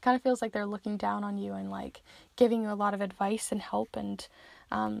 It kind of feels like they're looking down on you and like giving you a lot of advice and help and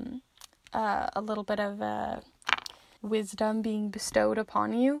a little bit of wisdom being bestowed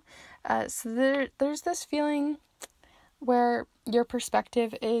upon you. So there's this feeling where your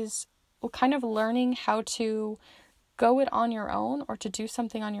perspective is kind of learning how to go it on your own, or to do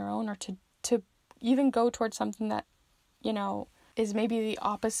something on your own, or to even go towards something that, is maybe the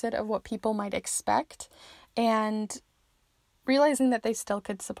opposite of what people might expect, and realizing that they still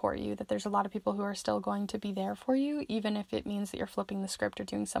could support you, that there's a lot of people who are still going to be there for you, even if it means that you're flipping the script or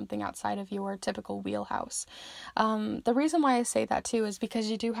doing something outside of your typical wheelhouse. The reason why I say that too is because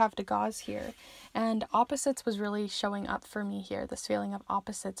you do have the gauze here, and opposites was really showing up for me here, this feeling of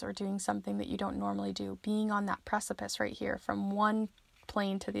opposites, or doing something that you don't normally do, being on that precipice right here from one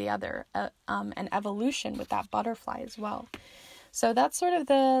plane to the other, an evolution with that butterfly as well. So that's sort of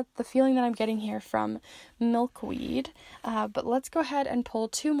the feeling that I'm getting here from milkweed. But let's go ahead and pull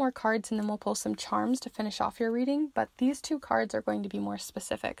 2 more cards, and then we'll pull some charms to finish off your reading. But these 2 cards are going to be more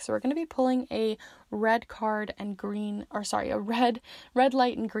specific. So we're going to be pulling a red card and a red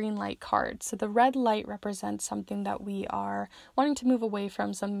light and green light card. So the red light represents something that we are wanting to move away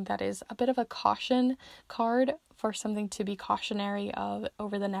from, something that is a bit of a caution card, for something to be cautionary of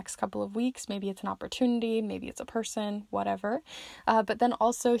over the next couple of weeks. Maybe it's an opportunity, maybe it's a person, whatever. But then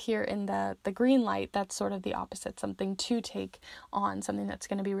also here in the green light, that's sort of the opposite, something to take on, something that's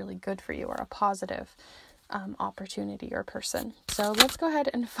going to be really good for you, or a positive opportunity or person. So let's go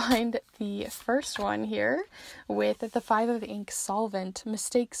ahead and find the first one here with the 5 of ink solvent,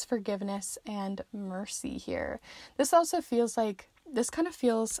 mistakes, forgiveness, and mercy here. This kind of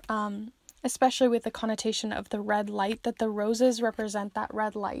feels especially with the connotation of the red light, that the roses represent that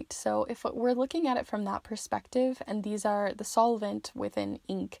red light. So if we're looking at it from that perspective, and these are the solvent within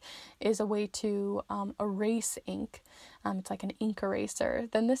ink is a way to erase ink, it's like an ink eraser,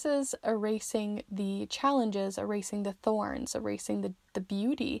 then this is erasing the challenges, erasing the thorns, erasing the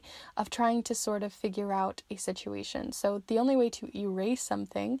beauty of trying to sort of figure out a situation. So the only way to erase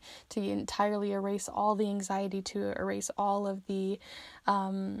something, to entirely erase all the anxiety, to erase all of the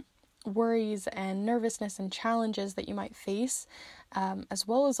worries and nervousness and challenges that you might face, as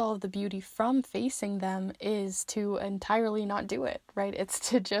well as all of the beauty from facing them, is to entirely not do it, right? It's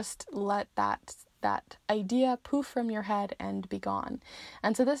to just let that idea poof from your head and be gone.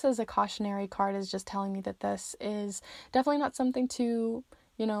 And so this as a cautionary card is just telling me that this is definitely not something to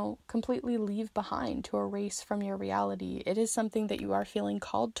completely leave behind, to erase from your reality. It is something that you are feeling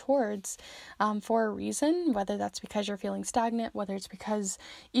called towards for a reason, whether that's because you're feeling stagnant, whether it's because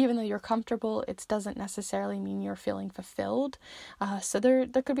even though you're comfortable, it doesn't necessarily mean you're feeling fulfilled. So there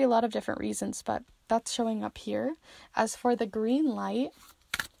could be a lot of different reasons, but that's showing up here. As for the green light,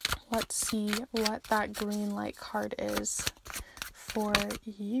 let's see what that green light card is for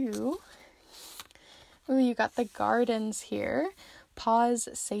you. Ooh, you got the gardens here. pause,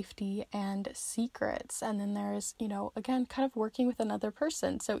 safety, and secrets. And then there's, again, kind of working with another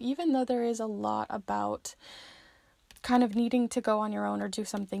person. So even though there is a lot about kind of needing to go on your own or do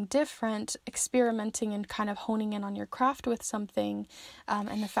something different, experimenting and kind of honing in on your craft with something,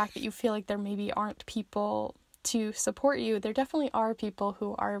 and the fact that you feel like there maybe aren't people to support you, there definitely are people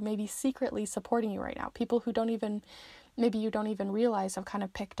who are maybe secretly supporting you right now. People who maybe you don't even realize have kind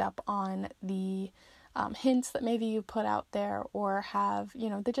of picked up on the hints that maybe you put out there, or have,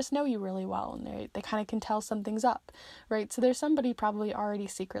 they just know you really well, and they kind of can tell something's up, right? So there's somebody probably already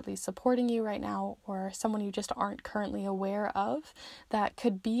secretly supporting you right now, or someone you just aren't currently aware of that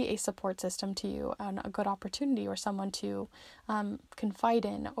could be a support system to you, and a good opportunity, or someone to confide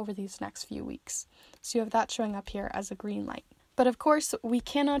in over these next few weeks. So you have that showing up here as a green light. But of course, we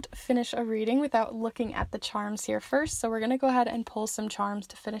cannot finish a reading without looking at the charms here first. So we're going to go ahead and pull some charms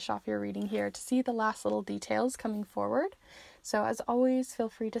to finish off your reading here to see the last little details coming forward. So as always, feel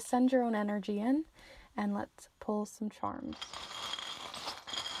free to send your own energy in, and let's pull some charms.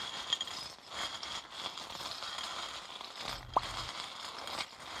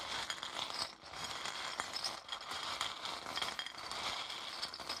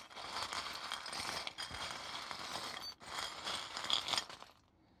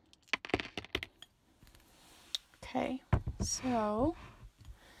 Okay, so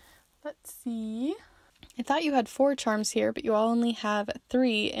let's see. I thought you had 4 charms here, but you only have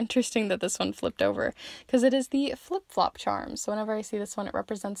 3. Interesting that this one flipped over, because it is the flip-flop charm. So whenever I see this one, it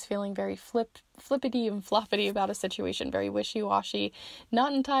represents feeling very flippity and floppity about a situation, very wishy-washy,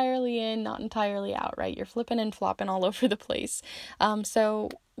 not entirely in, not entirely out, right? You're flipping and flopping all over the place. So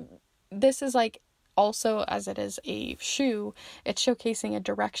this is like, also, as it is a shoe, it's showcasing a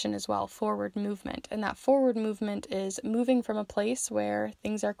direction as well, forward movement. And that forward movement is moving from a place where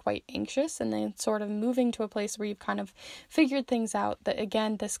things are quite anxious, and then sort of moving to a place where you've kind of figured things out. That,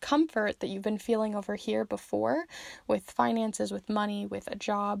 again, this comfort that you've been feeling over here before with finances, with money, with a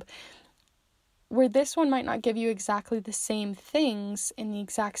job, where this one might not give you exactly the same things in the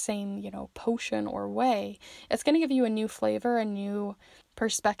exact same, potion or way, it's going to give you a new flavor, a new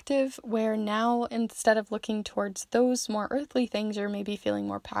perspective, where now, instead of looking towards those more earthly things, you're maybe feeling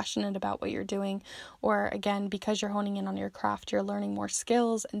more passionate about what you're doing, or again, because you're honing in on your craft, you're learning more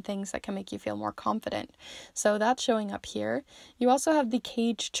skills and things that can make you feel more confident. So that's showing up here. You also have the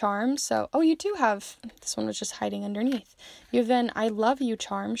cage charm. So, you do have, this one was just hiding underneath. You have an I love you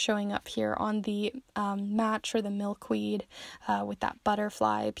charm showing up here on the match, or the milkweed, with that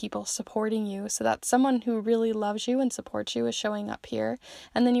butterfly, people supporting you. So that's someone who really loves you and supports you is showing up here.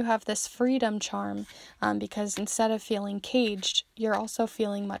 And then you have this freedom charm, because instead of feeling caged, you're also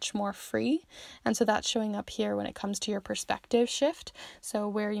feeling much more free. And so that's showing up here when it comes to your perspective shift. So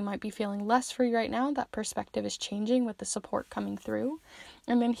where you might be feeling less free right now, that perspective is changing with the support coming through.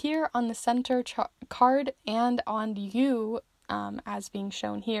 And then here on the center card, and on you, as being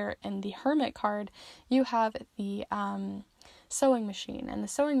shown here in the Hermit card, you have the sewing machine. And the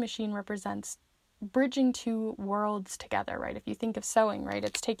sewing machine represents bridging 2 worlds together, right? If you think of sewing, right,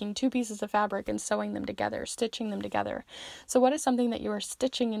 it's taking 2 pieces of fabric and sewing them together, stitching them together. So what is something that you are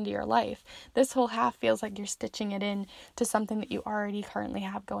stitching into your life? This whole half feels like you're stitching it in to something that you already currently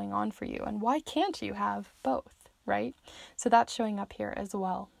have going on for you. And why can't you have both, right? So that's showing up here as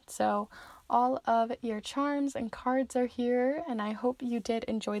well. So all of your charms and cards are here, and I hope you did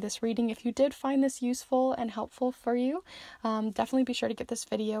enjoy this reading. If you did find this useful and helpful for you, definitely be sure to give this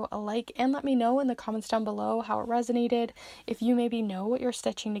video a like, and let me know in the comments down below how it resonated. If you maybe know what you're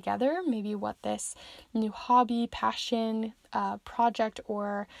stitching together, maybe what this new hobby, passion, project,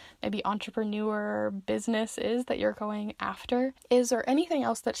 or maybe entrepreneur business is that you're going after is, or anything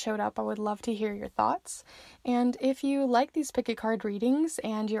else that showed up, I would love to hear your thoughts. And if you like these pick a card readings,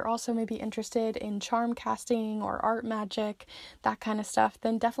 and you're also maybe interested in charm casting or art magic, that kind of stuff,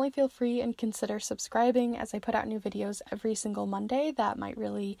 then definitely feel free and consider subscribing, as I put out new videos every single Monday that might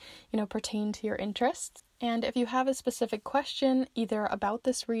really, pertain to your interests. And if you have a specific question, either about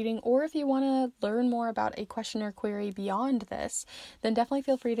this reading, or if you want to learn more about a question or query beyond this, then definitely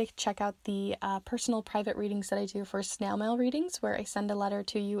feel free to check out the personal private readings that I do for snail mail readings, where I send a letter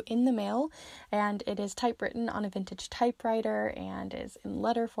to you in the mail, and it is typewritten on a vintage typewriter and is in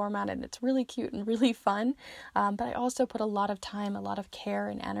letter format, and it's really cute and really fun. But I also put a lot of time, a lot of care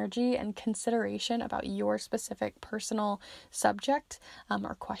and energy and consideration about your specific personal subject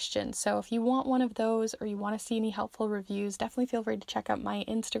or question. So if you want one of those, or you want to see any helpful reviews, definitely feel free to check out my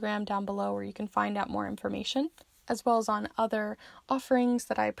Instagram down below, where you can find out more information, as well as on other offerings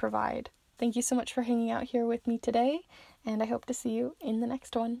that I provide. Thank you so much for hanging out here with me today, and I hope to see you in the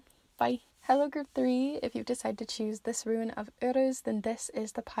next one. Bye. Hello group 3, if you've decided to choose this rune of Uruz, then this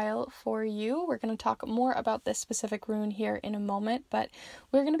is the pile for you. We're going to talk more about this specific rune here in a moment, but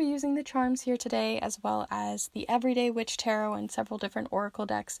we're going to be using the charms here today, as well as the Everyday Witch Tarot and several different oracle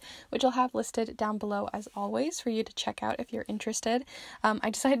decks, which I'll have listed down below as always for you to check out if you're interested. I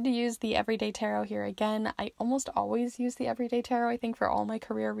decided to use the Everyday Tarot here again. I almost always use the Everyday Tarot, I think, for all my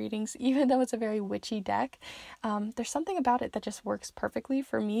career readings, even though it's a very witchy deck. There's something about it that just works perfectly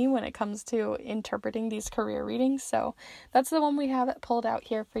for me when it comes to interpreting these career readings, so that's the one we have pulled out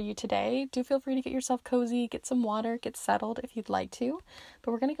here for you today. Do feel free to get yourself cozy, get some water, get settled if you'd like to,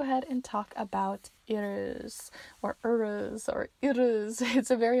 but we're going to go ahead and talk about Uruz, or Uruz, or Uruz.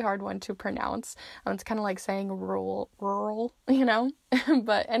 It's a very hard one to pronounce. It's kind of like saying rural, you know?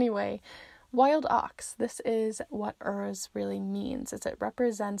 But anyway, wild ox. This is what Uruz really means, is it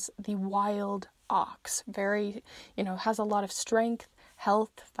represents the wild ox. Very, has a lot of strength,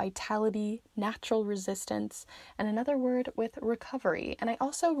 health, vitality, natural resistance, and another word with recovery. And I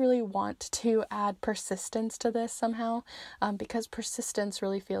also really want to add persistence to this somehow, because persistence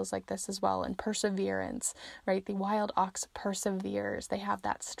really feels like this as well, and perseverance, right? The wild ox perseveres. They have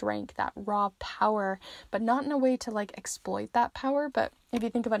that strength, that raw power, but not in a way to like exploit that power. But if you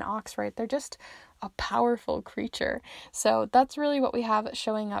think of an ox, right, they're just a powerful creature. So that's really what we have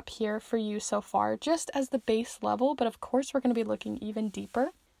showing up here for you so far, just as the base level, but of course we're going to be looking even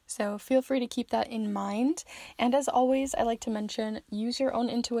deeper. So feel free to keep that in mind. And as always, I like to mention, use your own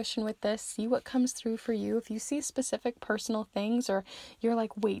intuition with this. See what comes through for you. If you see specific personal things, or you're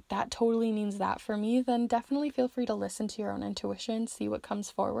like, wait, that totally means that for me, then definitely feel free to listen to your own intuition, see what comes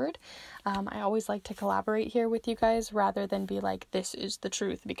forward. I always like to collaborate here with you guys rather than be like, this is the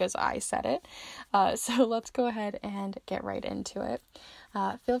truth because I said it. So let's go ahead and get right into it.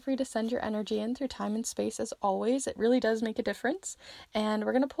 Feel free to send your energy in through time and space as always. It really does make a difference. And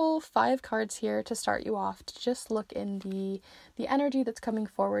we're going to pull 5 cards here to start you off, to just look in the energy that's coming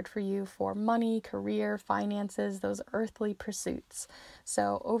forward for you for money, career, finances, those earthly pursuits.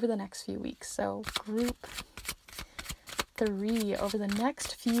 So over the next few weeks. So group 3, over the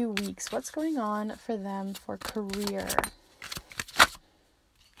next few weeks, what's going on for them for career?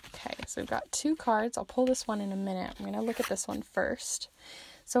 Okay, so we've got 2 cards. I'll pull this one in a minute. I'm going to look at this one first.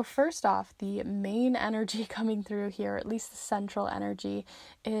 So first off, the main energy coming through here, at least the central energy,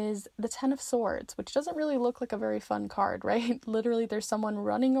 is the 10 of Swords, which doesn't really look like a very fun card, right? Literally, there's someone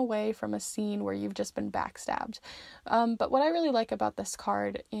running away from a scene where you've just been backstabbed. But what I really like about this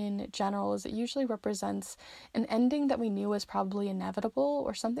card in general is it usually represents an ending that we knew was probably inevitable,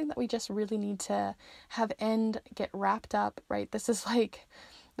 or something that we just really need to have end, get wrapped up, right? This is like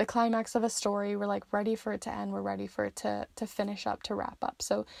the climax of a story. We're like ready for it to end. We're ready for it to finish up, to wrap up.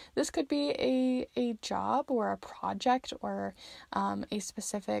 So this could be a job or a project, or a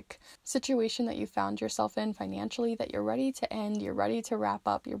specific situation that you found yourself in financially that you're ready to end, you're ready to wrap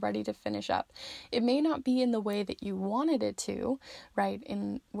up, you're ready to finish up. It may not be in the way that you wanted it to, right?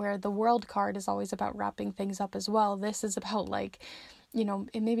 In where the World card is always about wrapping things up as well. This is about like,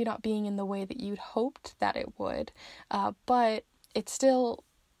 it maybe not being in the way that you'd hoped that it would, but it's still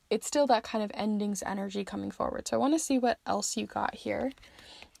that kind of endings energy coming forward. So I want to see what else you got here.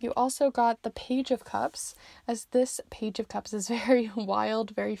 You also got the Page of Cups, as this Page of Cups is very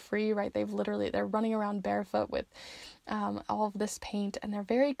wild, very free, right? They're running around barefoot with all of this paint, and they're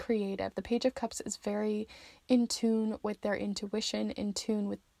very creative. The Page of Cups is very in tune with their intuition, in tune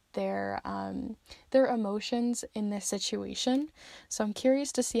with their emotions in this situation. So I'm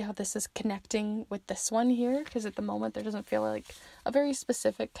curious to see how this is connecting with this one here, because at the moment there doesn't feel like a very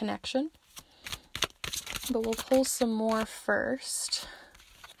specific connection. But we'll pull some more first.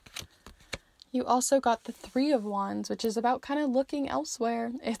 You also got the 3 of Wands, which is about kind of looking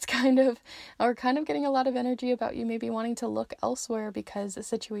elsewhere. It's kind of getting a lot of energy about you maybe wanting to look elsewhere because a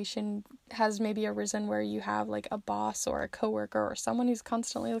situation has maybe arisen where you have like a boss or a coworker or someone who's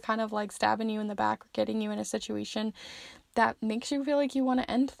constantly kind of like stabbing you in the back or getting you in a situation that makes you feel like you want to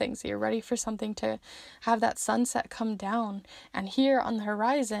end things. You're ready for something to have that sunset come down. And here on the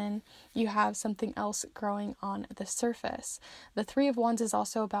horizon, you have something else growing on the surface. The 3 of Wands is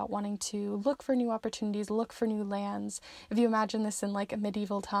also about wanting to look for new opportunities, look for new lands. If you imagine this in like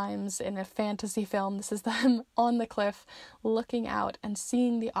medieval times in a fantasy film, this is them on the cliff looking out and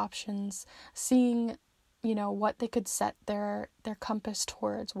seeing the options, seeing what they could set their compass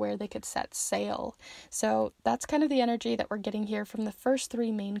towards, where they could set sail. So that's kind of the energy that we're getting here from the first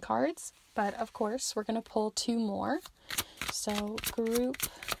 3 main cards. But of course, we're going to pull 2 more. So group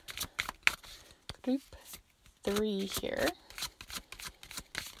 3 here.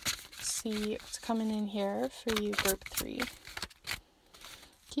 See what's coming in here for you, group 3.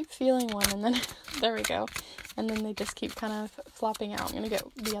 keep feeling one, and then there we go, and then they just keep kind of flopping out. I'm gonna get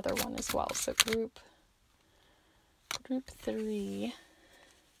the other one as well. So group 3.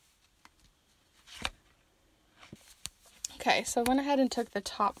 Okay, so I went ahead and took the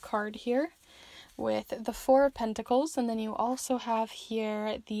top card here with the 4 of Pentacles, and then you also have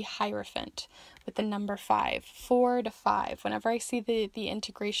here the Hierophant with the number 5, 4 to 5. Whenever I see the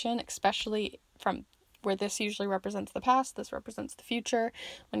integration, especially from where this usually represents the past, this represents the future,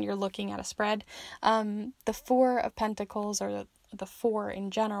 when you're looking at a spread, the 4 of Pentacles, or the 4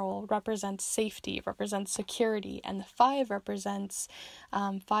 in general, represents safety, represents security, and the 5 represents,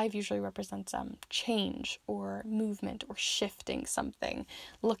 5 usually represents change or movement or shifting something,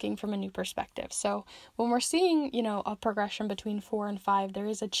 looking from a new perspective. So when we're seeing, a progression between 4 and 5, there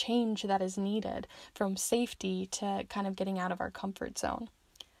is a change that is needed from safety to kind of getting out of our comfort zone.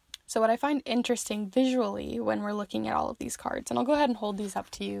 So what I find interesting visually when we're looking at all of these cards, and I'll go ahead and hold these up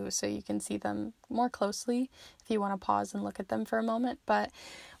to you so you can see them more closely if you want to pause and look at them for a moment. But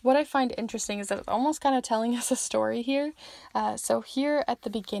what I find interesting is that it's almost kind of telling us a story here. So here at the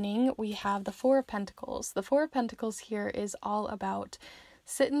beginning, we have the 4 of Pentacles. The 4 of Pentacles here is all about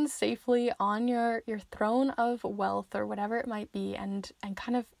sitting safely on your throne of wealth or whatever it might be, and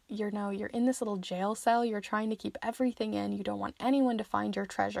kind of, you're in this little jail cell. You're trying to keep everything in. You don't want anyone to find your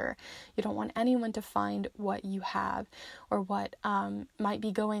treasure. You don't want anyone to find what you have or what might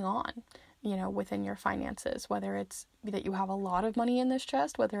be going on, within your finances, whether it's that you have a lot of money in this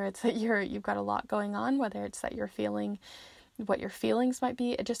chest, whether it's that you've got a lot going on, whether it's that you're feeling what your feelings might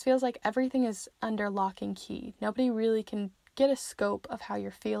be. It just feels like everything is under lock and key. Nobody really can get a scope of how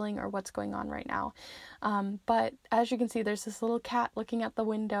you're feeling or what's going on right now. But as you can see, there's this little cat looking at the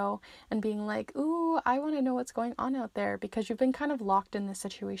window and being like, ooh, I want to know what's going on out there, because you've been kind of locked in this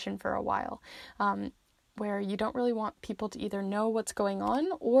situation for a while, where you don't really want people to either know what's going on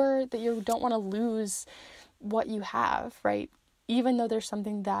or that you don't want to lose what you have, right? Even though there's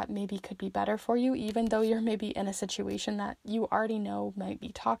something that maybe could be better for you, even though you're maybe in a situation that you already know might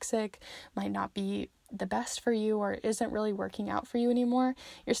be toxic, might not be the best for you, or isn't really working out for you anymore,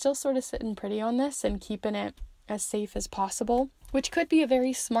 you're still sort of sitting pretty on this and keeping it as safe as possible, which could be a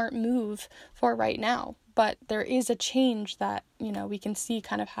very smart move for right now. But there is a change that, we can see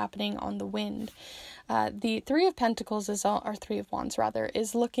kind of happening on the wind. The 3 of Pentacles or 3 of Wands rather,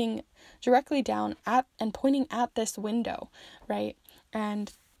 is looking directly down at and pointing at this window, right?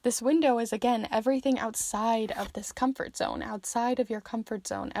 And this window is, again, everything outside of this comfort zone, outside of your comfort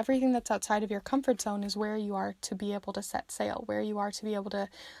zone. Everything that's outside of your comfort zone is where you are to be able to set sail, where you are to be able to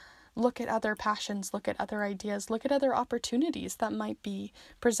look at other passions, look at other ideas, look at other opportunities that might be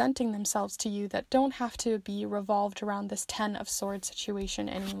presenting themselves to you that don't have to be revolved around this 10 of Swords situation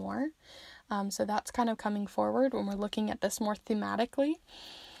anymore. So that's kind of coming forward when we're looking at this more thematically.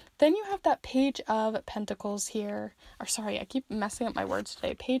 Then you have that Page of Pentacles here, or sorry, I keep messing up my words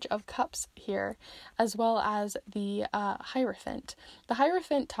today, Page of Cups here, as well as the Hierophant. The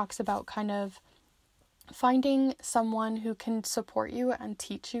Hierophant talks about kind of finding someone who can support you and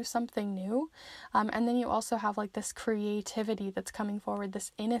teach you something new. And then you also have like this creativity that's coming forward,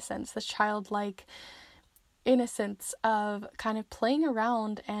 this innocence, this childlike innocence of kind of playing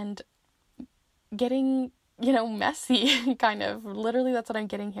around and getting messy, kind of. Literally, that's what I'm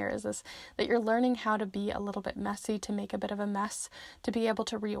getting here, is this, that you're learning how to be a little bit messy, to make a bit of a mess, to be able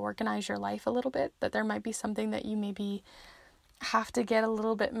to reorganize your life a little bit, that there might be something that you maybe have to get a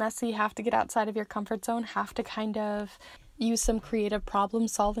little bit messy, have to get outside of your comfort zone, have to kind of use some creative problem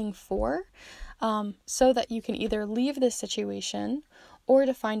solving for, so that you can either leave this situation or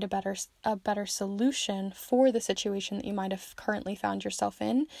to find a better solution for the situation that you might have currently found yourself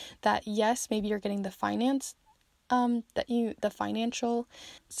in. That yes, maybe you're getting the financial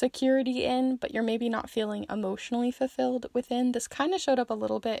security in, but you're maybe not feeling emotionally fulfilled within. This kind of showed up a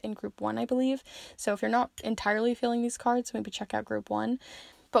little bit in group 1, I believe. So if you're not entirely feeling these cards, maybe check out group 1.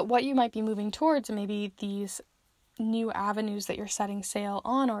 But what you might be moving towards, maybe these new avenues that you're setting sail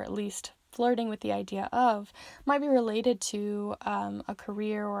on, or at least flirting with the idea of, might be related to a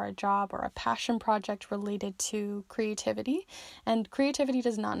career or a job or a passion project related to creativity. And creativity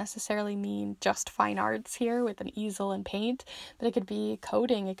does not necessarily mean just fine arts here with an easel and paint, but it could be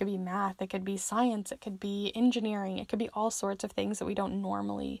coding, it could be math, it could be science, it could be engineering, it could be all sorts of things that we don't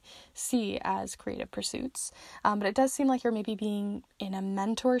normally see as creative pursuits. But it does seem like you're maybe being in a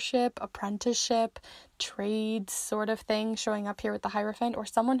mentorship, apprenticeship, trades sort of thing showing up here with the Hierophant, or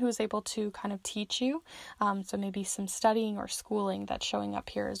someone who's able to kind of teach you. So maybe some studying or schooling that's showing up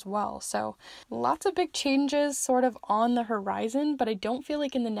here as well. So lots of big changes sort of on the horizon, but I don't feel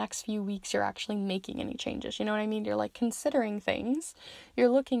like in the next few weeks you're actually making any changes. You know what I mean? You're like considering things, you're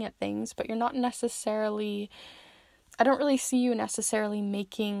looking at things, but you're not necessarily, I don't really see you necessarily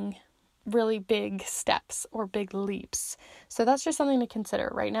making really big steps or big leaps. So that's just something to consider.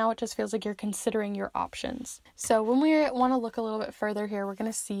 Right now, it just feels like you're considering your options. So when we want to look a little bit further here, we're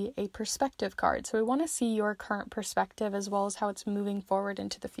going to see a perspective card. So we want to see your current perspective as well as how it's moving forward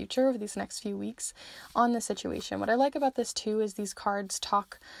into the future over these next few weeks on the situation. What I like about this too is these cards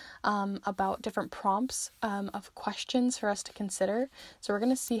talk about different prompts of questions for us to consider. So we're going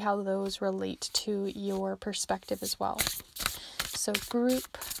to see how those relate to your perspective as well. So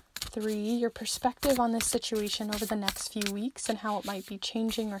group 3, your perspective on this situation over the next few weeks and how it might be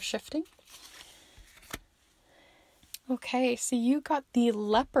changing or shifting. Okay, so you got the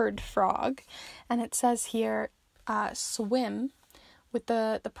leopard frog, and it says here, swim, with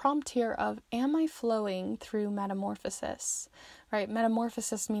the prompt here of, am I flowing through metamorphosis? Right?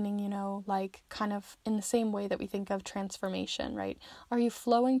 Metamorphosis meaning, like kind of in the same way that we think of transformation, right? Are you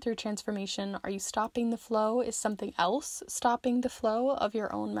flowing through transformation? Are you stopping the flow? Is something else stopping the flow of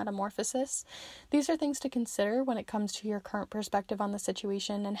your own metamorphosis? These are things to consider when it comes to your current perspective on the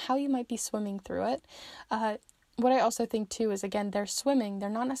situation and how you might be swimming through it. What I also think too is, again, they're swimming. They're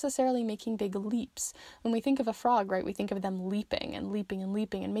not necessarily making big leaps. When we think of a frog, right, we think of them leaping and leaping and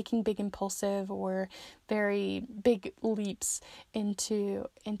leaping and making big impulsive or very big leaps into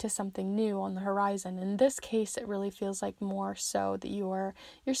something new on the horizon. In this case, it really feels like more so that you're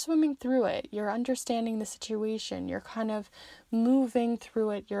swimming through it. You're understanding the situation. You're kind of moving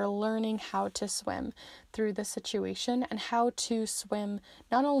through it. You're learning how to swim through the situation and how to swim,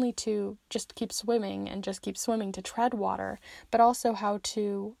 not only to just keep swimming and just keep swimming to tread water, but also how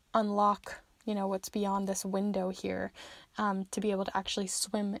to unlock, what's beyond this window here, to be able to actually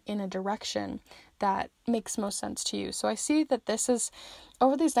swim in a direction that makes most sense to you. So I see that this is,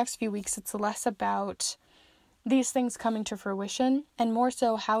 over these next few weeks, it's less about these things coming to fruition and more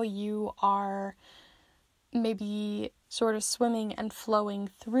so how you are maybe sort of swimming and flowing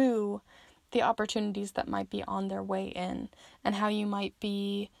through the opportunities that might be on their way in, and how you might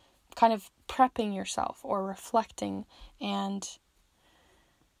be kind of prepping yourself or reflecting and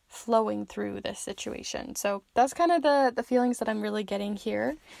flowing through this situation. So that's kind of the feelings that I'm really getting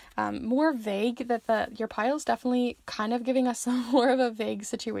here. More vague, that your pile's definitely kind of giving us more of a vague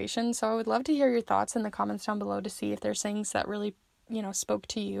situation. So I would love to hear your thoughts in the comments down below to see if there's things that really spoke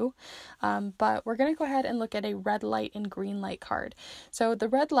to you. But we're going to go ahead and look at a red light and green light card. So the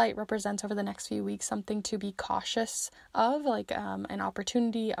red light represents over the next few weeks something to be cautious of, like an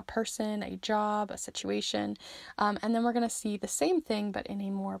opportunity, a person, a job, a situation. And then we're going to see the same thing, but in a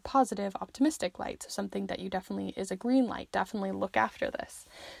more positive, optimistic light. So something that you definitely is a green light. Definitely look after this.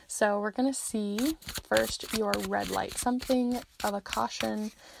 So we're going to see first your red light, something of a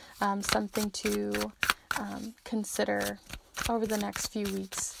caution, something to consider over the next few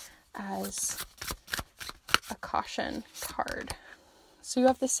weeks as a caution card. So you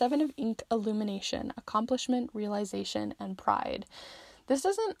have the 7 of ink, illumination, accomplishment, realization, and pride. This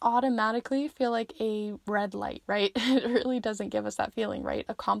doesn't automatically feel like a red light, right? It really doesn't give us that feeling, right?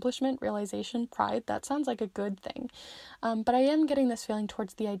 Accomplishment, realization, pride, that sounds like a good thing. But I am getting this feeling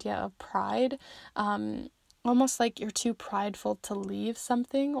towards the idea of pride, almost like you're too prideful to leave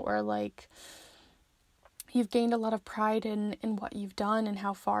something, or like you've gained a lot of pride in what you've done and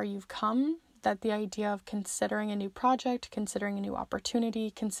how far you've come, that the idea of considering a new project, considering a new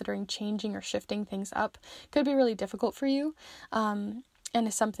opportunity, considering changing or shifting things up could be really difficult for you, and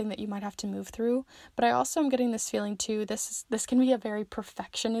is something that you might have to move through. But I also am getting this feeling too, this can be a very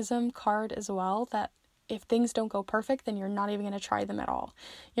perfectionism card as well, that if things don't go perfect, then you're not even going to try them at all.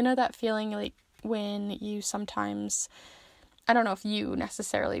 That feeling like when you sometimes, I don't know if you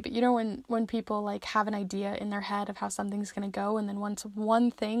necessarily, but when people like have an idea in their head of how something's going to go, and then once one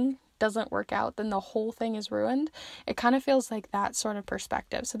thing doesn't work out, then the whole thing is ruined. It kind of feels like that sort of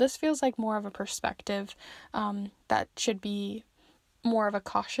perspective. So this feels like more of a perspective that should be more of a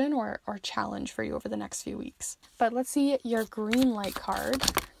caution or challenge for you over the next few weeks. But let's see your green light card.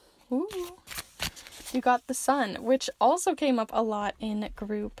 Ooh. You got the sun, which also came up a lot in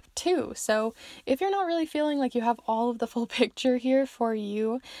group 2. So if you're not really feeling like you have all of the full picture here for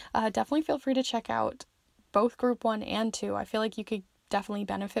you, definitely feel free to check out both group 1 and 2. I feel like you could definitely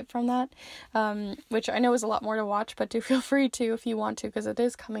benefit from that, which I know is a lot more to watch, but do feel free to if you want to, because it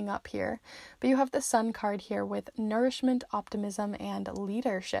is coming up here. But you have the Sun card here with nourishment, optimism, and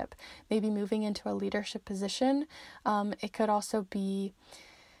leadership. Maybe moving into a leadership position. It could also be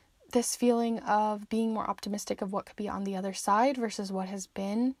this feeling of being more optimistic of what could be on the other side versus what has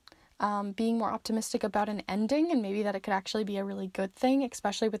been. Being more optimistic about an ending, and maybe that it could actually be a really good thing,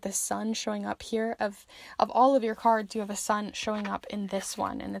 especially with the Sun showing up here. Of all of your cards, you have a Sun showing up in this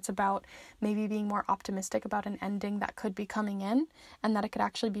one, and it's about maybe being more optimistic about an ending that could be coming in, and that it could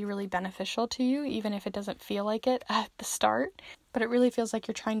actually be really beneficial to you, even if it doesn't feel like it at the start. But it really feels like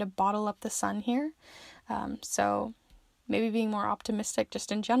you're trying to bottle up the Sun here. So maybe being more optimistic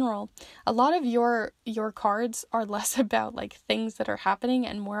just in general. A lot of your cards are less about like things that are happening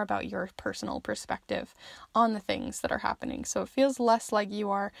and more about your personal perspective on the things that are happening. So it feels less like you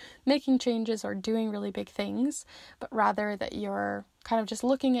are making changes or doing really big things, but rather that you're kind of just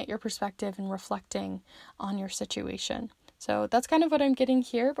looking at your perspective and reflecting on your situation. So that's kind of what I'm getting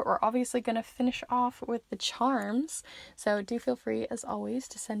here, but we're obviously going to finish off with the charms. So do feel free, as always,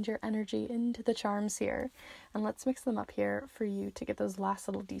 to send your energy into the charms here. And let's mix them up here for you to get those last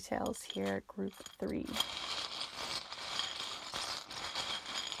little details here, group 3.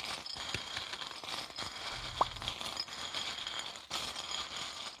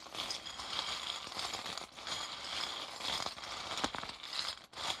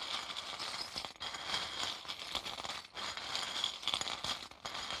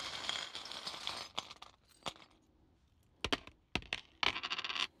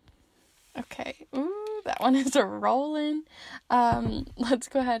 Okay, ooh, that one is a rolling. Let's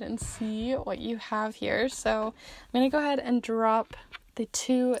go ahead and see what you have here. So I'm going to go ahead and drop the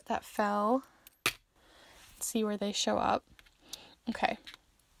 2 that fell. Let's see where they show up. Okay,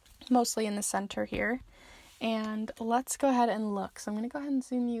 mostly in the center here. And let's go ahead and look. So I'm going to go ahead and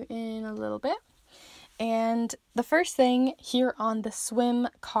zoom you in a little bit. And the first thing here on the swim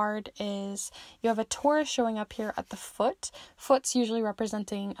card is you have a Taurus showing up here at the foot. Foot's usually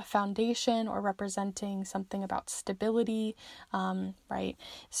representing a foundation or representing something about stability, right?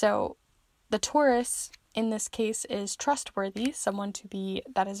 So the Taurus in this case is trustworthy, someone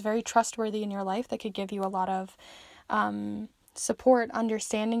that is very trustworthy in your life, that could give you a lot of support,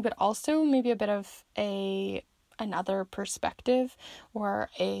 understanding, but also maybe a bit of another perspective, or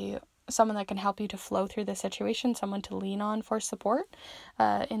someone that can help you to flow through the situation, someone to lean on for support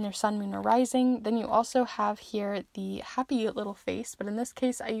in their sun, moon, or rising. Then you also have here the happy little face, but in this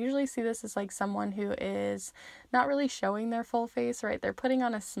case, I usually see this as like someone who is not really showing their full face, right? They're putting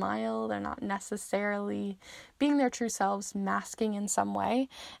on a smile. They're not necessarily being their true selves, masking in some way.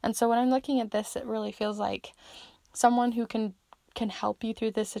 And so when I'm looking at this, it really feels like someone who can help you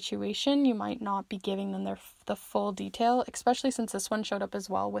through this situation. You might not be giving them the full detail, especially since this one showed up as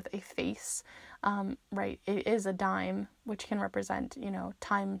well with a face, right? It is a dime, which can represent,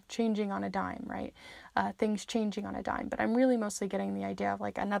 time changing on a dime, right? Things changing on a dime. But I'm really mostly getting the idea of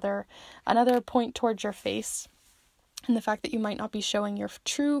like another point towards your face, and the fact that you might not be showing your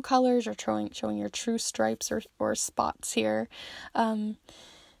true colors or showing your true stripes or spots here,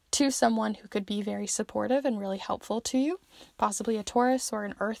 to someone who could be very supportive and really helpful to you, possibly a Taurus or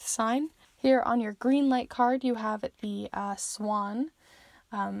an earth sign. Here on your green light card, you have the swan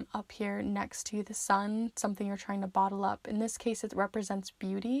up here next to the sun, something you're trying to bottle up. In this case, it represents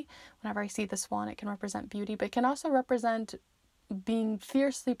beauty. Whenever I see the swan, it can represent beauty, but it can also represent being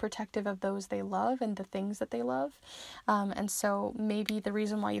fiercely protective of those they love and the things that they love. And so maybe the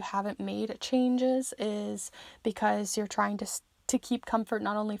reason why you haven't made changes is because you're trying to keep comfort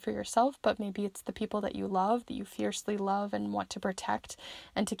not only for yourself, but maybe it's the people that you love, that you fiercely love and want to protect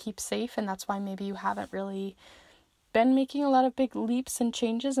and to keep safe. And that's why maybe you haven't really been making a lot of big leaps and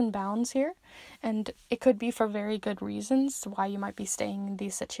changes and bounds here. And it could be for very good reasons why you might be staying in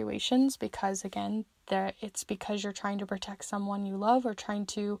these situations, because again, it's because you're trying to protect someone you love, or trying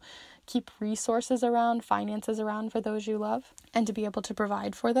to keep resources around, finances around for those you love, and to be able to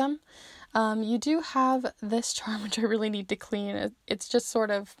provide for them. You do have this charm, which I really need to clean. It's just sort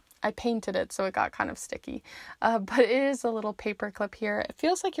of, I painted it, so it got kind of sticky. But it is a little paper clip here. It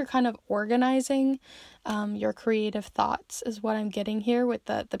feels like you're kind of organizing your creative thoughts is what I'm getting here with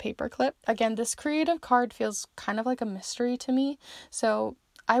the paper clip. Again, this creative card feels kind of like a mystery to me. So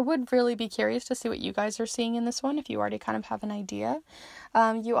I would really be curious to see what you guys are seeing in this one, if you already kind of have an idea.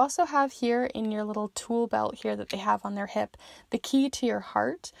 You also have here in your little tool belt here that they have on their hip, the key to your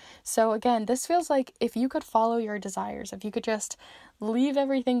heart. So again, this feels like if you could follow your desires, if you could just leave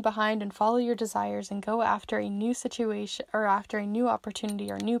everything behind and follow your desires and go after a new situation or after a new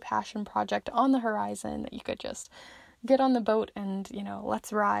opportunity or new passion project on the horizon, that you could just get on the boat and,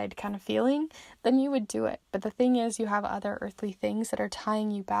 let's ride kind of feeling, then you would do it. But the thing is, you have other earthly things that are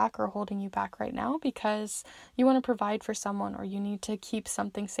tying you back or holding you back right now because you want to provide for someone, or you need to keep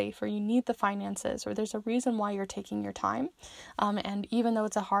something safe, or you need the finances, or there's a reason why you're taking your time. And even though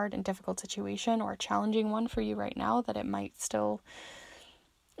it's a hard and difficult situation or a challenging one for you right now, that it might still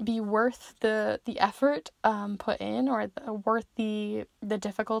be worth the effort put in, or worth the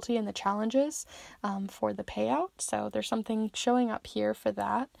difficulty and the challenges for the payout. So there's something showing up here for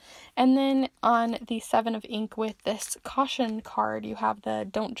that. And then on the 7 of ink with this caution card, you have the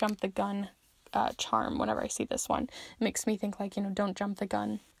don't jump the gun charm. Whenever I see this one, it makes me think like, don't jump the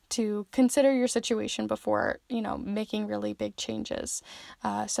gun, to consider your situation before, making really big changes.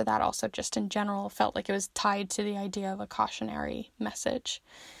 So that also just in general felt like it was tied to the idea of a cautionary message.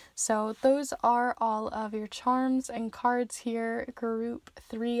 So those are all of your charms and cards here, group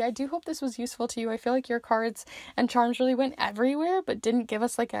 3. I do hope this was useful to you. I feel like your cards and charms really went everywhere, but didn't give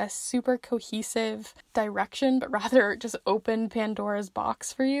us like a super cohesive direction, but rather just opened Pandora's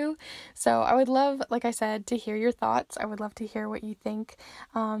box for you. So I would love, like I said, to hear your thoughts. I would love to hear what you think.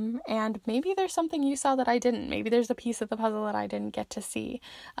 And maybe there's something you saw that I didn't. Maybe there's a piece of the puzzle that I didn't get to see.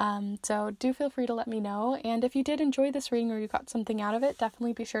 So do feel free to let me know. And if you did enjoy this reading or you got something out of it,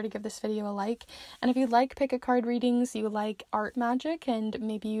 definitely be sure to give this video a like. And if you like pick a card readings, you like art magic, and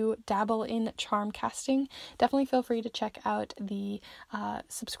maybe you dabble in charm casting, definitely feel free to check out the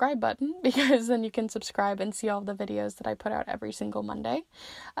subscribe button, because then you can subscribe and see all the videos that I put out every single Monday.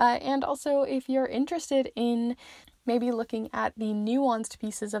 And also, if you're interested in maybe looking at the nuanced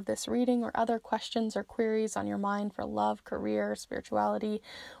pieces of this reading, or other questions or queries on your mind for love, career, spirituality,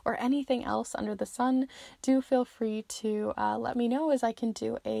 or anything else under the sun, do feel free to let me know, as I can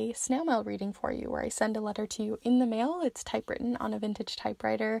do a snail mail reading for you, where I send a letter to you in the mail. It's typewritten on a vintage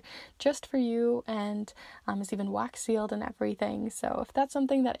typewriter just for you, and is even wax sealed and everything. So if that's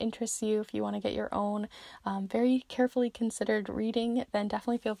something that interests you, if you want to get your own very carefully considered reading, then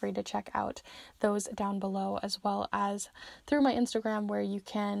definitely feel free to check out those down below, as well as through my Instagram, where you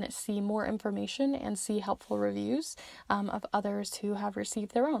can see more information and see helpful reviews of others who have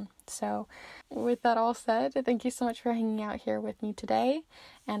received their own. So with that all said, thank you so much for hanging out here with me today,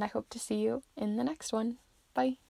 and I hope to see you in the next one. Bye.